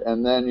find it,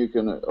 and then you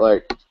can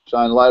like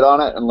shine light on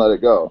it and let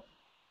it go.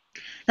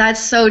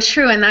 That's so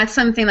true. And that's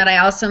something that I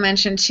also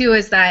mentioned too,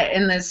 is that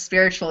in the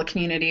spiritual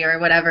community or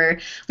whatever,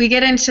 we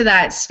get into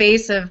that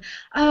space of,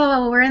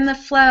 oh, we're in the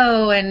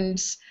flow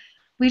and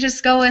we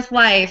just go with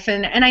life.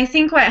 And I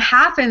think what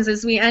happens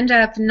is we end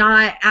up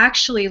not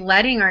actually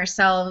letting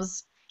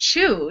ourselves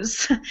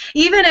choose.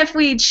 Even if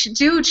we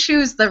do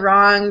choose the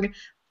wrong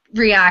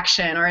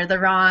reaction or the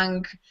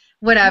wrong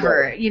Right.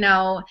 whatever,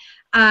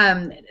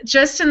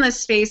 just in the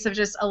space of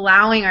just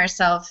allowing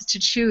ourselves to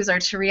choose or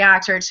to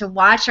react or to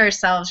watch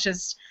ourselves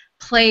just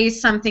play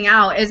something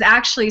out is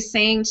actually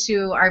saying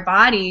to our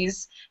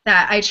bodies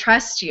that I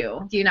trust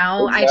you,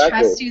 I Exactly.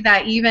 trust you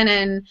that even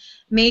in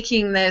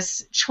making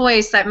this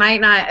choice that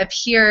might not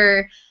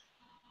appear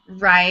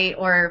right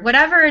or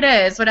whatever it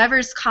is,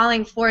 whatever's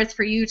calling forth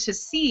for you to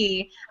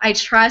see, I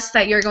trust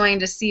that you're going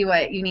to see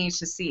what you need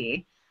to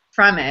see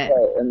from it.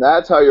 Right. And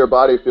that's how your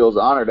body feels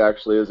honored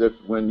actually, is if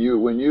when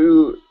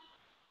you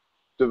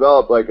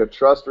develop like a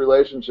trust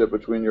relationship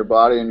between your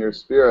body and your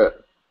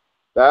spirit,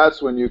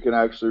 that's when you can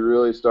actually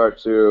really start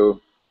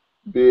to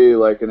be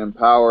like an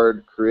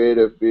empowered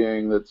creative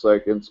being that's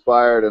like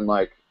inspired and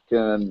like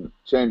can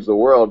change the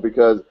world.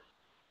 Because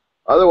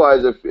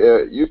otherwise, if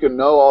you can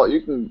know all,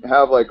 you can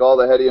have like all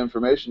the heady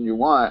information you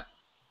want,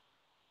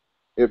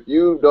 if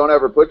you don't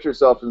ever put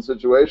yourself in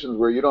situations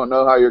where you don't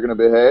know how you're going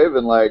to behave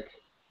and like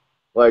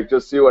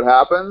just see what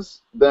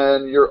happens,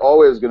 then you're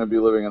always going to be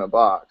living in a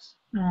box.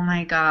 Oh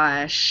my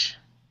gosh.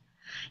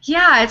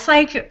 Yeah, it's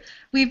like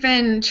we've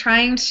been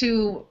trying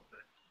to,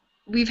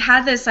 we've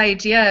had this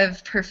idea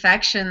of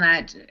perfection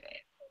that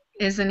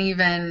isn't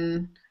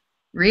even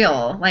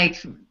real.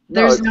 Like, No,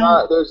 there's it's no,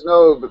 not.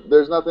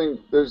 There's nothing.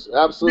 There's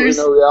absolutely there's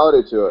no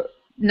reality to it.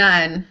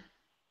 none.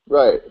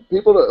 Right.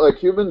 People like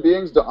human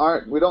beings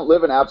aren't. We don't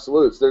live in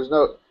absolutes. There's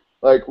no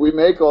like we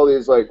make all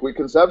these like we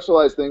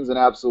conceptualize things in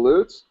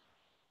absolutes,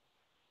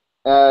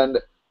 and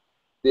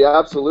the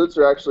absolutes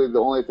are actually the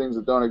only things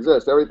that don't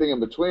exist. Everything in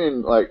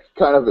between like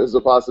kind of is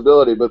a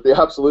possibility, but the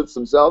absolutes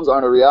themselves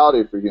aren't a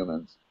reality for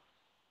humans.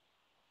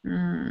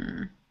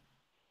 Mm.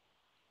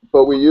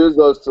 But we use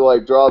those to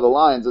like draw the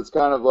lines. It's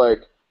kind of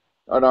like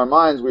in our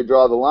minds we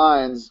draw the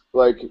lines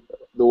like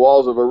the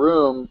walls of a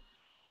room.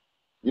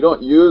 You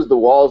don't use the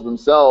walls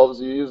themselves,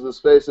 you use the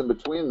space in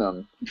between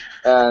them.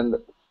 And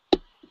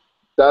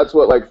that's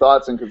what like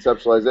thoughts and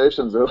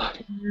conceptualizations are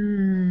like.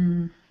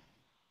 Mm.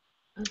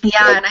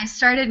 Yeah, Like and I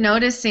started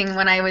noticing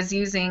when I was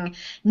using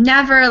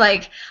never,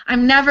 like,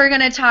 I'm never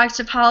gonna talk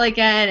to Paul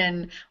again,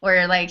 and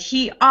or like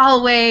he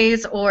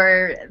always,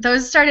 or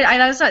those started.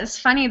 It's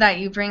funny that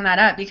you bring that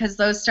up because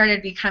those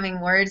started becoming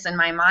words in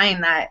my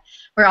mind that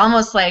were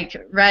almost like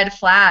red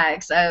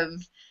flags of,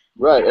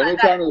 yeah, right. that,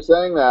 Anytime you're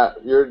saying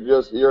that,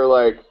 you're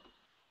like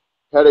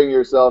heading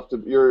yourself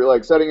to you're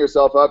like setting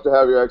yourself up to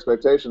have your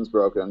expectations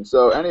broken.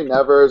 So any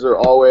nevers or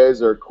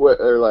always or quit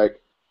or like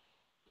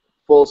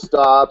full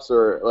stops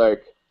or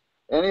like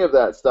any of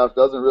that stuff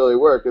doesn't really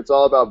work. It's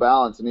all about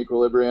balance and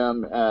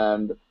equilibrium,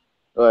 and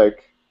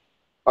like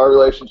our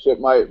relationship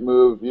might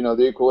move,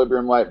 the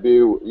equilibrium might be,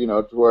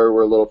 to where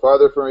we're a little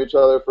farther from each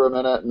other for a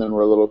minute and then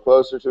we're a little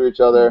closer to each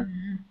other.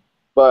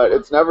 But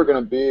it's never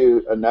going to be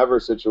a never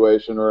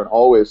situation or an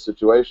always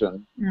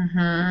situation.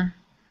 mm-hmm,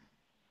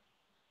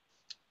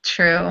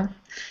 true.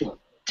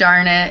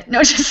 Darn it.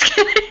 No, just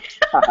kidding.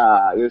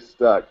 Haha, you're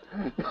stuck.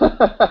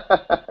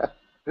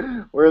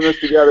 We're in this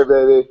together,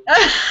 baby.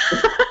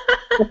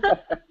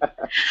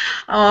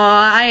 Oh,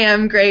 I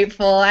am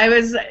grateful. I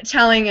was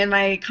telling in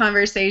my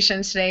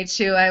conversation today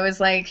too, I was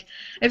like,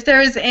 if there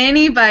was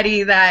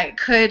anybody that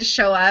could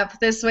show up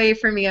this way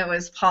for me, it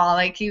was Paul.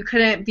 Like you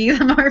couldn't be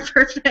the more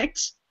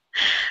perfect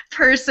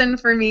person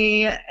for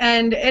me.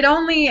 And it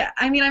only,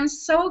 I mean, I'm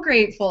so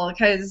grateful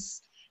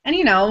because, and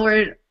you know,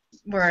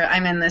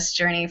 I'm in this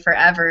journey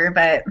forever,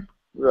 but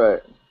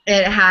Right.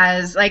 it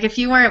has, like, if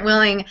you weren't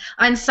willing,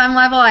 on some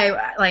level,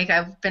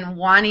 I've been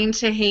wanting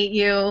to hate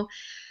you.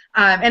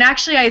 And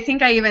actually, I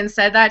think I even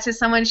said that to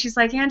someone. She's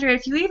like, Andrea,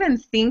 if you even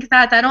think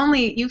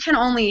you can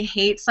only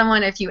hate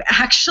someone if you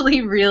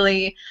actually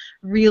really,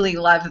 really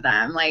love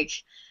them. Like,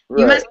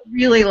 you Right. must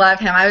really love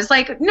him. I was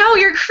like, no,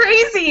 you're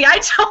crazy.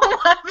 I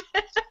don't love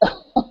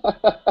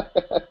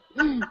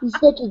He's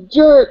such a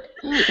jerk.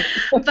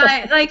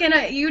 But like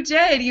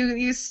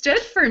you stood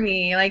for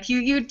me. Like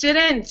you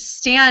didn't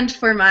stand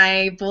for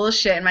my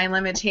bullshit and my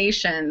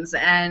limitations,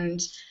 and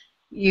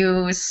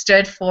you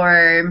stood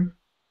for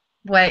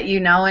what you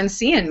know and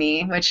see in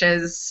me, which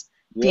is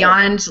Yeah.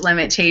 beyond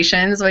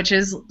limitations, which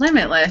is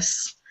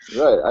limitless.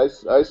 Right.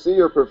 I see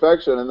your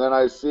perfection, and then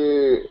I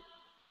see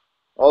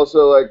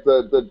also like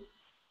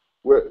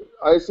where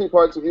I see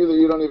parts of you that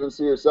you don't even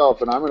see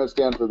yourself, and I'm going to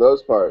stand for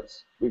those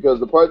parts because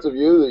the parts of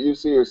you that you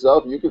see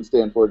yourself, you can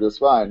stand for just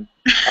fine.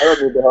 I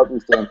don't need to help you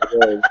stand for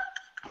those.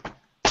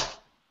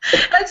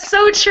 That's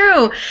so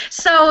true.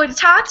 So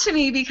talk to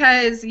me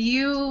because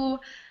I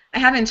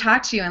haven't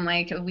talked to you in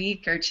like a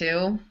week or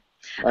two.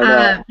 I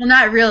know. Well,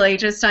 not really,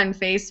 just on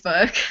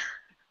Facebook.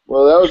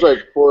 Well, that was like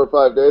 4 or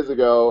 5 days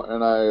ago,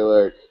 and I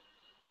like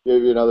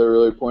gave you another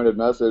really pointed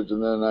message,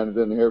 and then I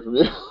didn't hear from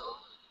you.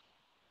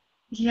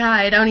 Yeah,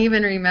 I don't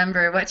even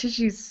remember. What did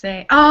you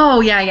say? Oh,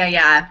 yeah, yeah,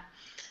 yeah.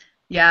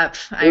 Yep,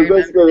 It I was remember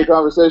basically the now.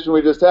 conversation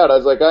we just had. I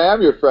was like, I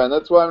am your friend.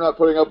 That's why I'm not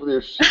putting up with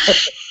your shit.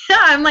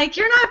 Yeah, I'm like,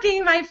 you're not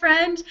being my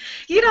friend.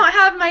 You don't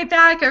have my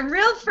back. A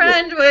real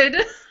friend would.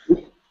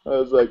 I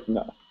was like,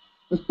 no.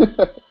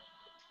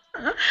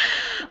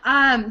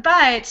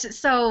 But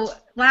so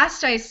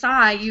last I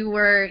saw,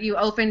 you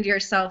opened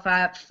yourself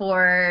up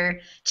for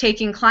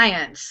taking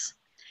clients,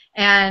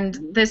 and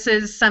this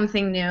is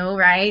something new,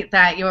 right?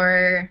 That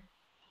you're.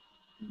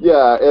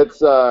 Yeah, it's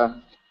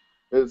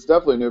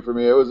definitely new for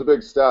me. It was a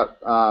big step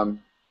because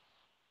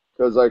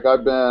like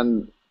I've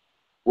been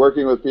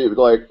working with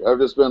people, like I've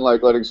just been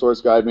like letting source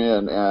guide me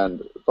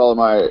and follow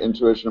my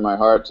intuition and my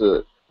heart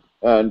to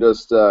and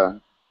just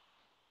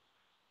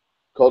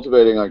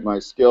cultivating like my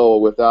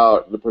skill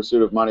without the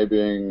pursuit of money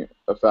being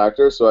a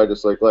factor. So I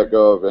just like let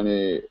go of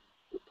any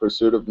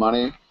pursuit of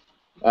money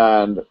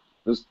and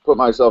just put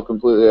myself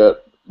completely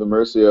at the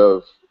mercy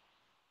of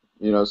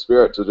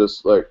spirit to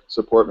just like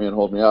support me and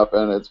hold me up.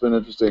 And it's been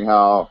interesting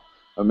how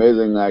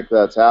amazing like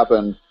that's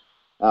happened.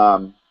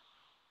 Um,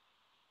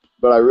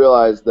 but I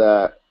realized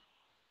that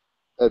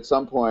at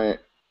some point,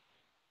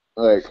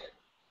 like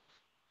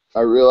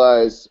I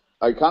realized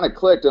I kind of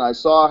clicked and I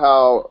saw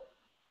how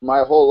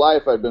my whole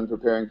life I'd been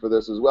preparing for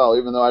this as well,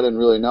 even though I didn't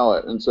really know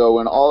it. And so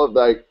when all of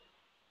like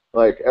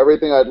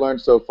everything I'd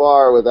learned so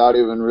far without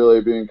even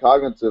really being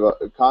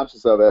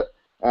conscious of it,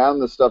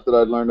 and the stuff that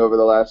I'd learned over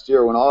the last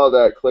year, when all of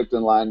that clicked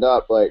and lined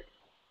up, like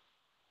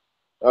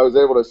I was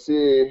able to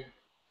see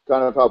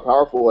kind of how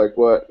powerful like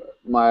what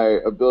my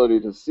ability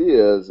to see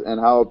is and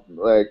how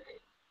like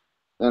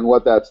and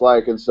what that's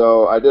like. And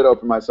so I did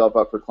open myself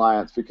up for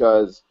clients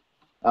because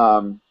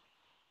um,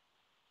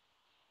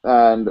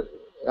 and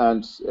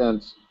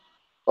and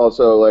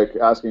also like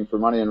asking for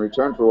money in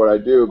return for what I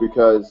do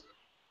because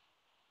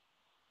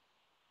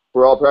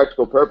for all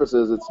practical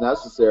purposes it's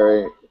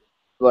necessary.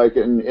 Like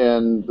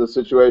in the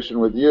situation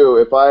with you,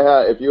 if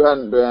you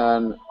hadn't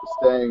been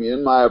staying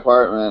in my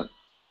apartment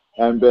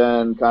and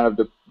been kind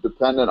of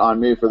dependent on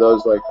me for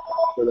those like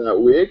for that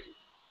week,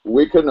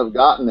 we couldn't have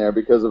gotten there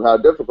because of how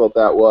difficult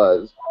that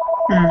was.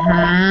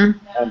 Mm-hmm.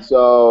 And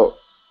so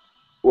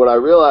what I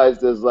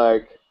realized is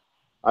like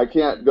I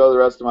can't go the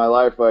rest of my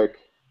life like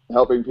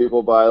helping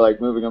people by like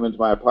moving them into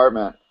my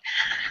apartment.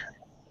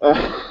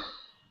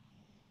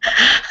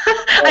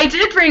 I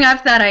did bring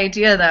up that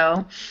idea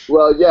though.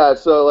 Well, yeah,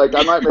 so like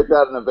I might make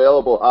that an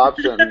available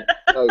option.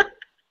 Like,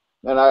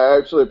 and I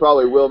actually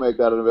probably will make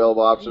that an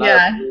available option. I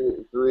have Yeah.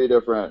 three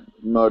different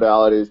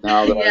modalities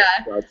now that Yeah.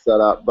 I've got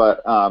set up,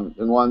 but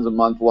and one's a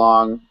month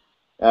long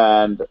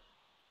and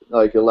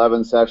like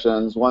 11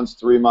 sessions. One's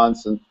 3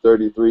 months and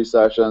 33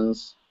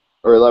 sessions,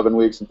 or 11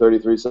 weeks and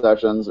 33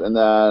 sessions, and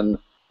then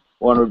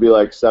one would be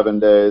like 7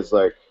 days,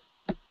 like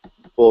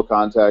full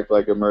contact,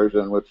 like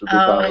immersion, which would be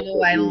kind of like Oh,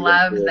 what I you went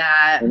love through.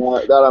 that. And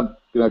that I'm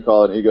gonna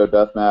call an ego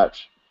death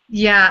match.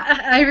 Yeah,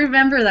 I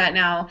remember that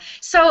now.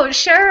 So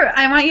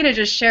I want you to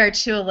just share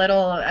too a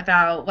little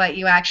about what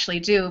you actually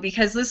do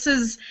because this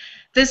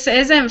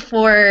isn't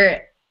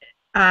for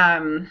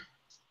um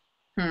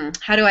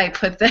how do I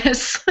put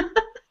this?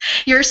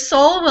 Your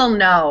soul will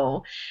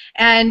know.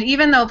 And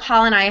even though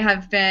Paul and I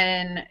have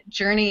been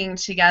journeying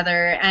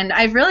together and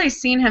I've really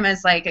seen him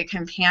as like a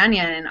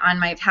companion on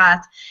my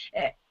path,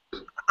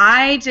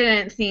 I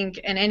didn't think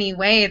in any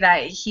way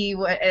that he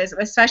would,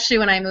 especially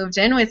when I moved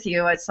in with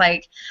you, it's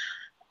like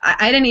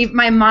I didn't even,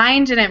 my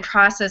mind didn't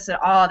process at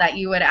all that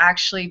you would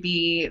actually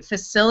be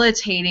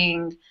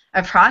facilitating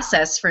a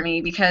process for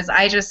me, because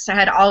I just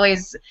had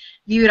always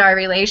viewed our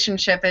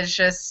relationship as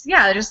just,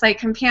 yeah, just like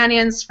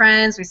companions,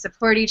 friends, we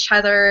support each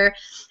other.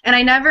 And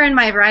I never in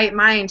my right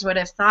mind would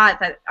have thought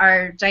that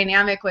our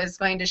dynamic was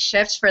going to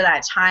shift for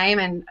that time,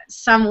 and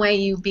some way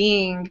you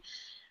being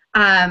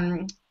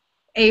um,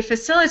 a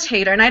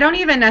facilitator. And I don't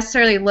even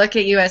necessarily look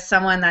at you as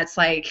someone that's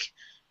like,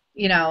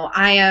 you know,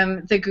 I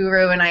am the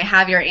guru and I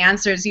have your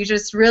answers. You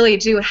just really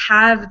do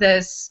have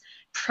this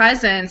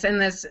presence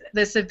and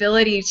this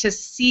ability to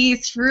see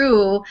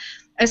through,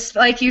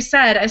 like you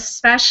said,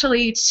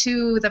 especially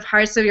to the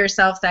parts of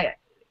yourself that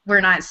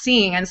we're not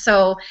seeing. And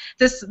so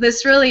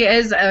this really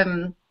is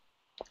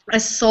a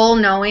soul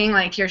knowing,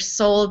 like your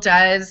soul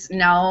does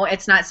know.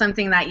 It's not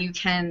something that you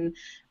can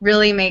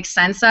really make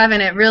sense of,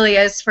 and it really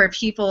is for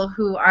people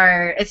who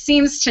are, it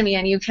seems to me,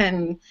 and you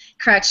can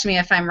correct me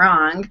if I'm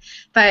wrong,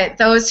 but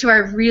those who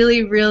are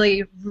really,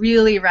 really,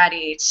 really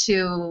ready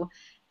to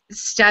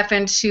step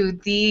into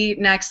the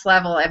next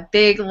level, a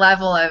big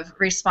level of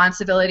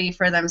responsibility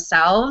for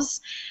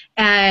themselves.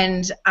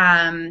 And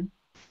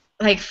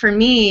like for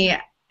me,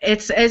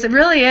 it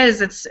really is,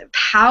 it's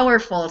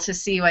powerful to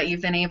see what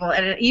you've been able,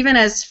 and even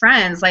as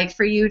friends, like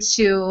for you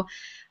to,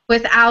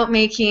 without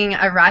making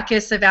a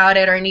ruckus about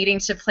it or needing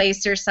to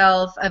place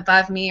yourself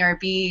above me or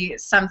be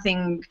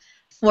something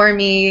for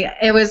me,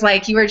 it was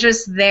like you were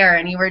just there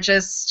and you were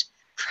just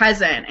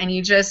present and you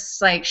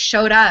just like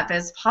showed up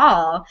as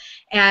Paul.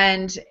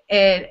 And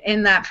it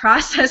in that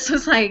process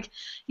was like,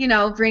 you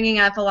know, bringing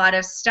up a lot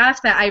of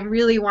stuff that I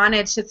really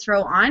wanted to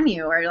throw on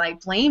you or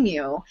like blame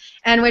you,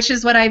 and which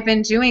is what I've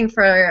been doing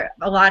for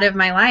a lot of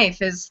my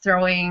life, is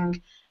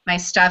throwing my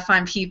stuff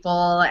on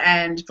people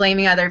and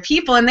blaming other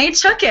people, and they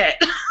took it.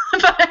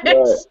 but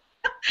Right.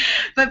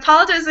 but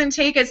Paul doesn't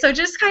take it. So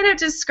just kind of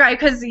describe,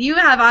 because you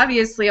have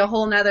obviously a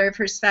whole nother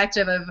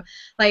perspective of,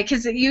 like,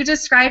 because you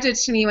described it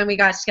to me when we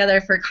got together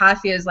for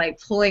coffee as like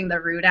pulling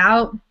the root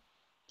out.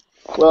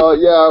 Well,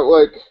 yeah,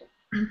 like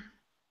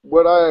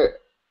what I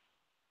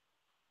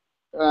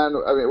and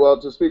I mean, well,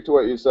 to speak to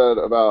what you said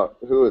about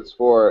who it's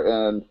for,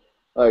 and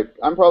like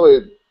I'm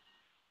probably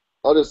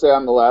I'll just say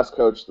I'm the last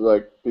coach that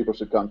like people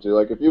should come to.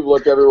 Like if you've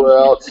looked everywhere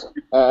else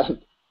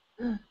and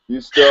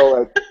you still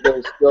like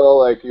there's still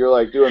like you're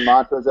like doing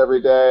mantras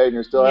every day and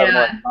you're still having to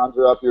like Yeah.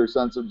 conjure up your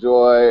sense of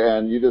joy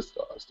and you just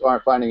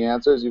aren't finding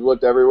answers. You've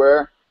looked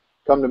everywhere.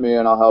 Come to me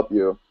and I'll help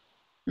you.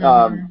 Um,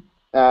 Mhm.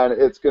 and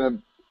it's gonna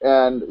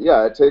and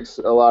yeah, it takes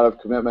a lot of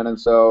commitment and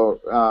so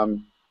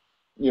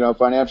you know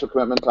financial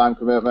commitment, time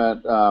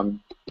commitment,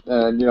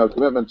 and you know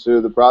commitment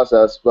to the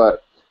process.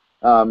 But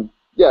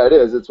yeah, it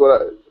is. It's what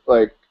I,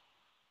 like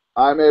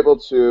I'm able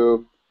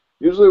to.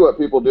 Usually, what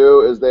people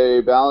do is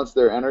they balance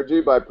their energy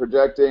by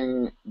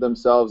projecting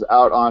themselves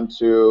out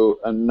onto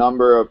a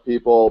number of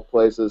people,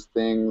 places,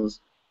 things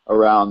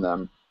around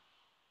them.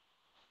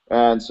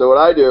 And so, what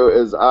I do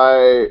is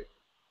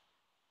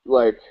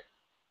like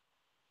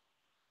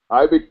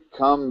I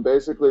become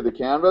basically the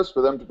canvas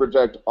for them to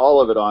project all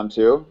of it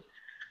onto.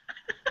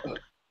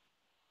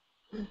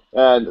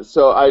 And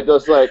so I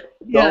just like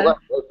don't Yeah. let.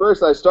 At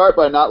first, I start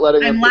by not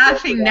letting them I'm project it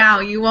laughing on. now.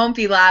 You won't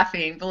be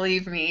laughing,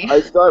 believe me. I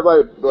start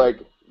by like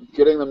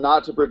getting them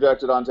not to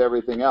project it onto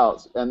everything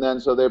else, and then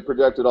so they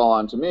project it all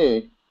onto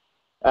me.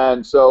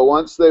 And so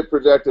once they've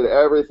projected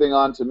everything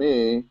onto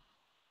me,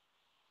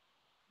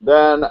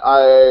 then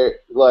I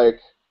like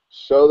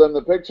show them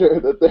the picture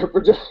that they're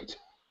projecting.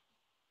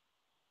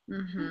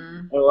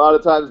 Mhm. And a lot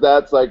of times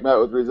that's like met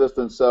with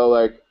resistance. So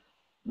like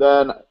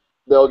then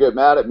they'll get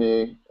mad at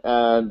me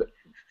and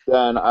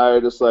then I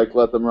just like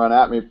let them run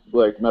at me,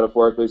 like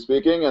metaphorically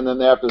speaking, and then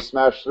they have to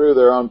smash through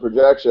their own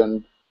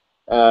projection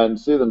and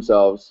see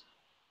themselves.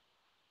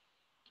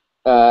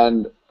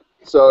 And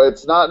so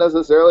it's not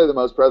necessarily the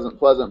most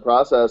pleasant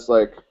process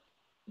like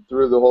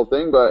through the whole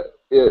thing, but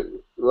it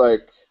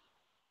like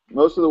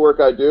most of the work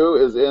I do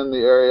is in the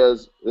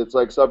areas it's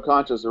like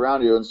subconscious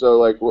around you, and so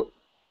like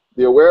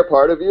the aware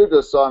part of you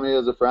just saw me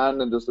as a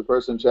friend and just a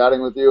person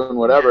chatting with you and Yeah.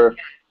 whatever,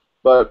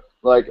 but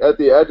like at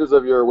the edges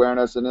of your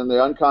awareness and in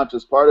the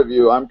unconscious part of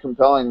you, I'm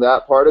compelling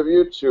that part of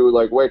you to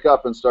like wake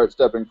up and start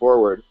stepping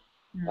forward.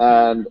 Mhm.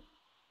 And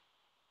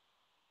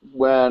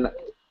when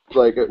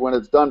when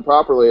it's done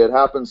properly, it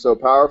happens so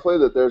powerfully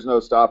that there's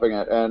no stopping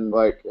it, and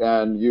like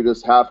and you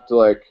just have to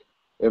like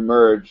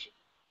emerge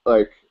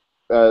like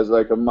as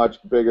like a much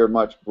bigger,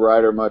 much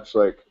brighter, much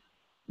like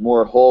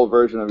more whole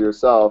version of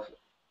yourself,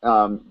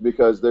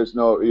 because there's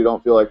no you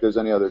don't feel like there's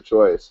any other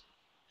choice,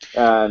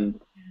 and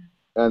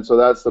so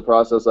that's the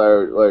process I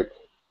like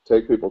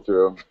take people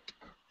through.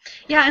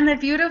 Yeah, and the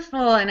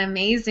beautiful and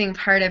amazing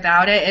part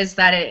about it is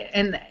that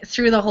and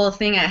through the whole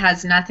thing, it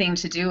has nothing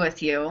to do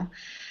with you.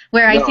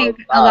 Where I No, think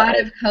it's a not. lot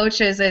of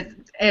coaches,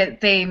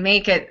 they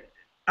make it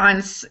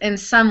in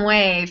some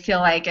way feel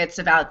like it's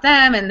about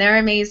them and their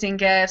amazing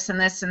gifts and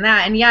this and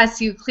that. And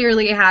yes, you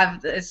clearly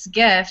have this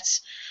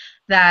gift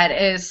that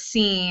is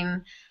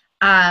seen,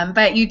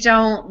 but you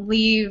don't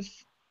leave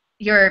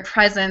your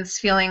presence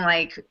feeling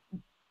like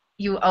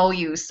you owe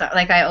you so,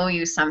 like I owe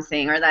you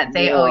something or that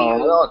they owe No, I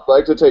you. don't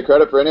like to take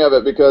credit for any of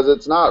it because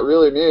it's not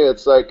really me.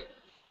 It's like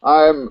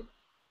I'm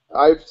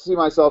I see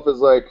myself as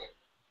like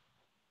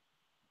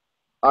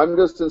I'm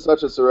just in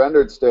such a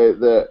surrendered state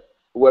that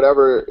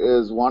whatever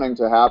is wanting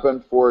to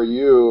happen for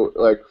you,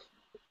 like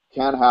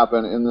can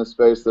happen in the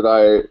space that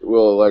I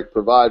will like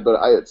provide, but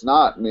it's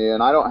not me,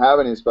 and I don't have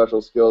any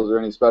special skills or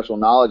any special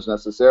knowledge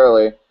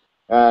necessarily.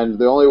 And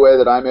the only way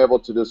that I'm able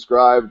to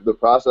describe the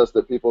process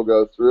that people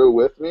go through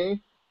with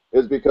me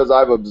is because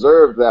I've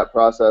observed that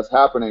process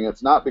happening.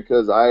 It's not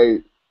because I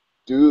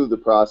do the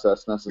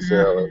process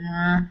necessarily.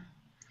 Mhm.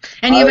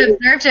 And you've I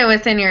observed it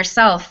within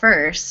yourself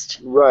first.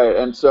 Right,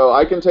 and so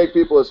I can take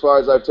people as far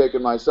as I've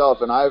taken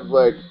myself, and I've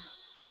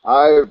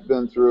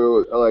been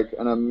through like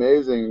an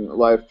amazing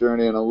life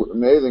journey and an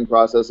amazing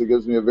process. It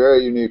gives me a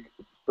very unique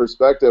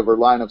perspective or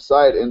line of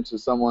sight into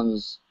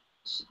someone's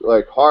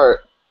like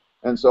heart,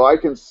 and so I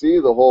can see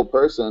the whole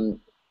person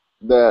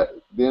that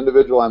the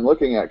individual I'm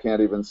looking at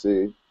can't even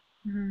see,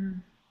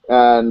 Mhm.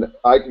 and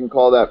I can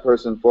call that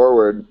person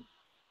forward,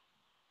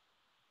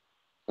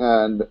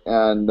 and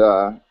and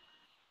uh,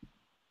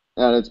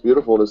 and it's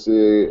beautiful to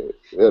see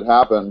it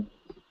happen.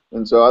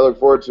 And so I look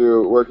forward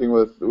to working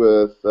with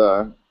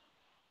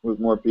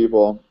more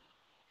people.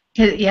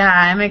 Yeah,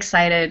 I'm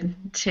excited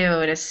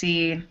too to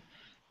see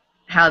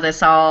how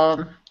this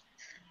all.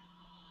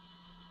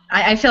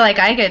 I feel like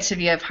I get to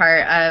be a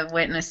part of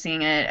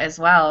witnessing it as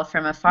well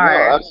from No, afar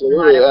in a lot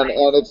absolutely, of and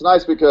ways. it's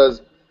nice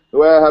because the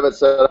way I have it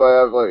set up, I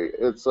have like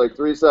it's like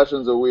 3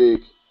 sessions a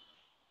week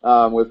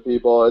with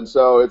people, and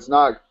so it's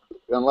not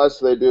unless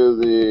they do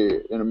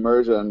the an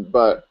immersion,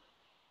 but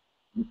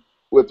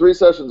with 3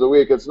 sessions a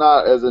week, it's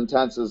not as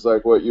intense as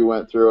like what you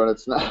went through, and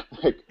it's not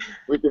like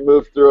we can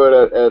move through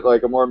it at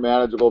like a more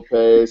manageable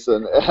pace,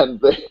 and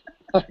they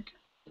like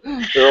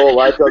their whole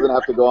life doesn't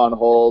have to go on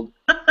hold.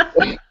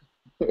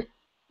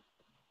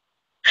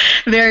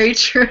 Very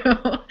true.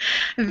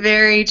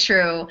 Very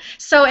true.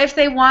 So if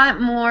they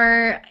want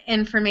more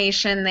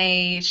information,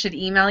 they should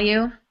email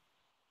you.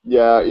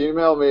 Yeah,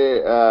 email me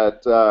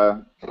at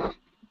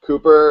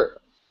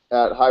Cooper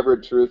at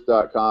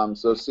hybridtruth.com.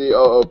 So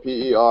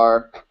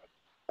COOPER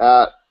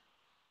at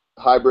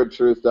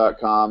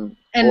hybridtruth.com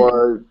And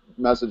or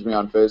message me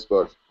on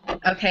Facebook.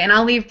 okay, and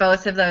I'll leave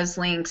both of those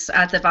links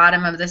at the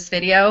bottom of this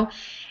video.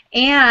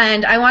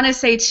 And I want to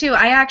say too,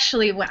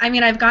 I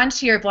mean, I've gone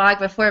to your blog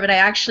before, but I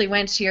actually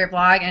went to your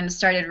blog and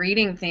started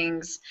reading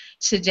things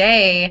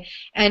today.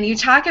 And you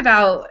talk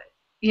about,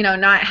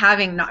 not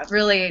having not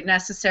really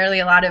necessarily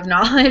a lot of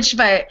knowledge,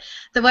 but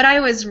what I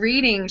was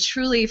reading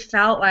truly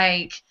felt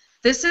like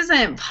this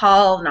isn't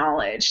Paul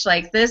knowledge.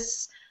 Like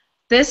this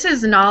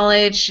is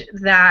knowledge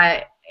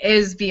that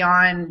is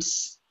beyond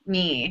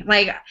me.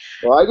 Like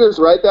Well, I just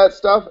write that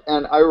stuff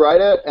and I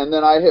write it and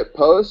then I hit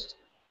post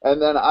and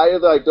then I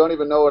like don't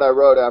even know what I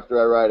wrote after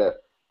I write it.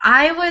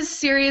 I was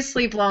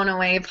seriously blown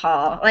away,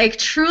 Paul. Like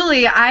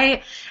truly,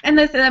 and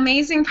the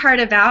amazing part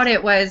about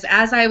it was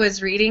as I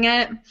was reading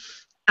it,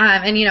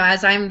 and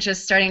as I'm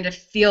just starting to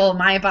feel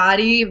my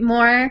body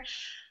more,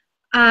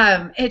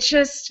 it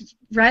just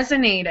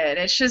resonated.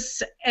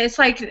 It's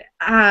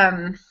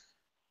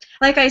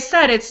like I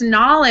said, it's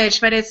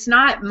knowledge, but it's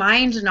not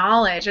mind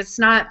knowledge. It's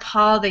not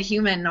Paul the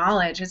human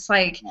knowledge. It's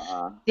like,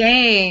 Uh,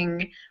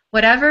 dang,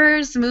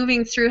 whatever's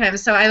moving through him.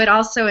 So I would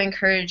also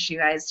encourage you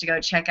guys to go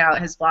check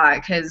out his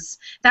blog because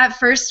that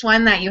first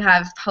one that you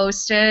have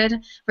posted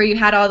where you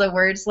had all the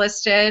words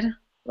listed,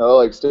 oh,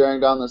 like staring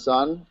down the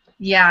sun.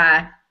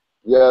 yeah.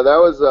 Yeah, that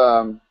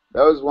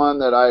was one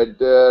that I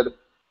did.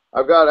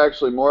 I've got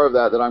actually more of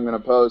that I'm going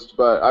to post,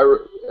 but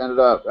ended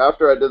up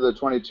after I did the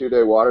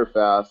 22-day water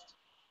fast.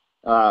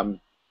 Um,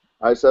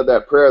 I said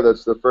that prayer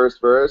that's the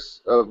first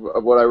verse of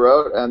what I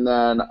wrote, and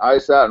then I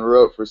sat and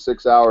wrote for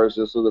 6 hours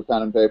just with a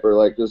pen and paper,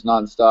 like just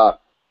nonstop,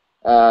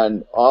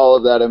 and all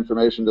of that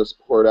information just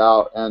poured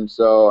out, and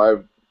so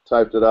I've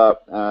typed it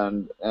up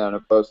and I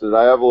posted it.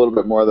 I have a little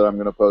bit more that I'm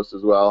going to post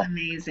as well.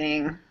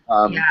 Amazing.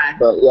 Yeah.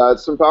 But yeah,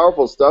 it's some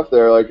powerful stuff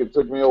there. Like it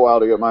took me a while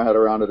to get my head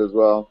around it as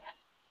well.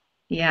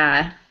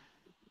 Yeah.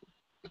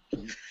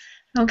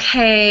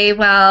 Okay,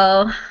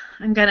 well,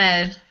 I'm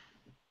gonna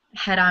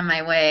head on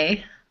my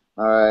way.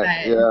 All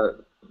right, But yeah,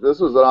 this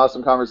was an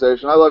awesome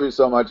conversation. I love you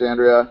so much,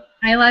 Andrea.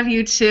 I love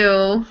you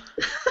too.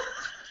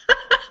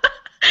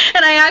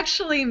 And I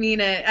actually mean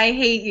it. I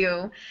hate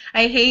you.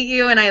 I hate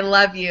you and I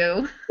love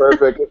you.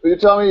 Perfect. If you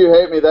tell me you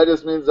hate me, that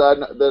just means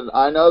that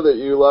I know that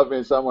you love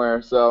me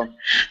somewhere. So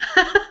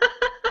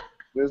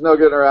there's no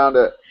getting around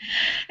it.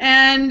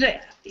 And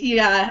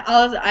yeah,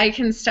 I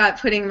can stop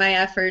putting my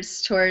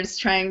efforts towards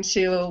trying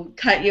to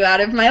cut you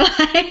out of my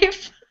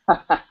life.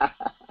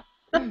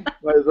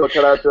 Might as well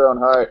cut out your own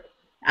heart.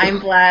 I'm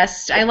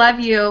blessed. I love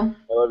you.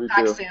 I love you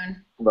Talk too.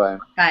 soon. Bye.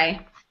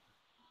 Bye.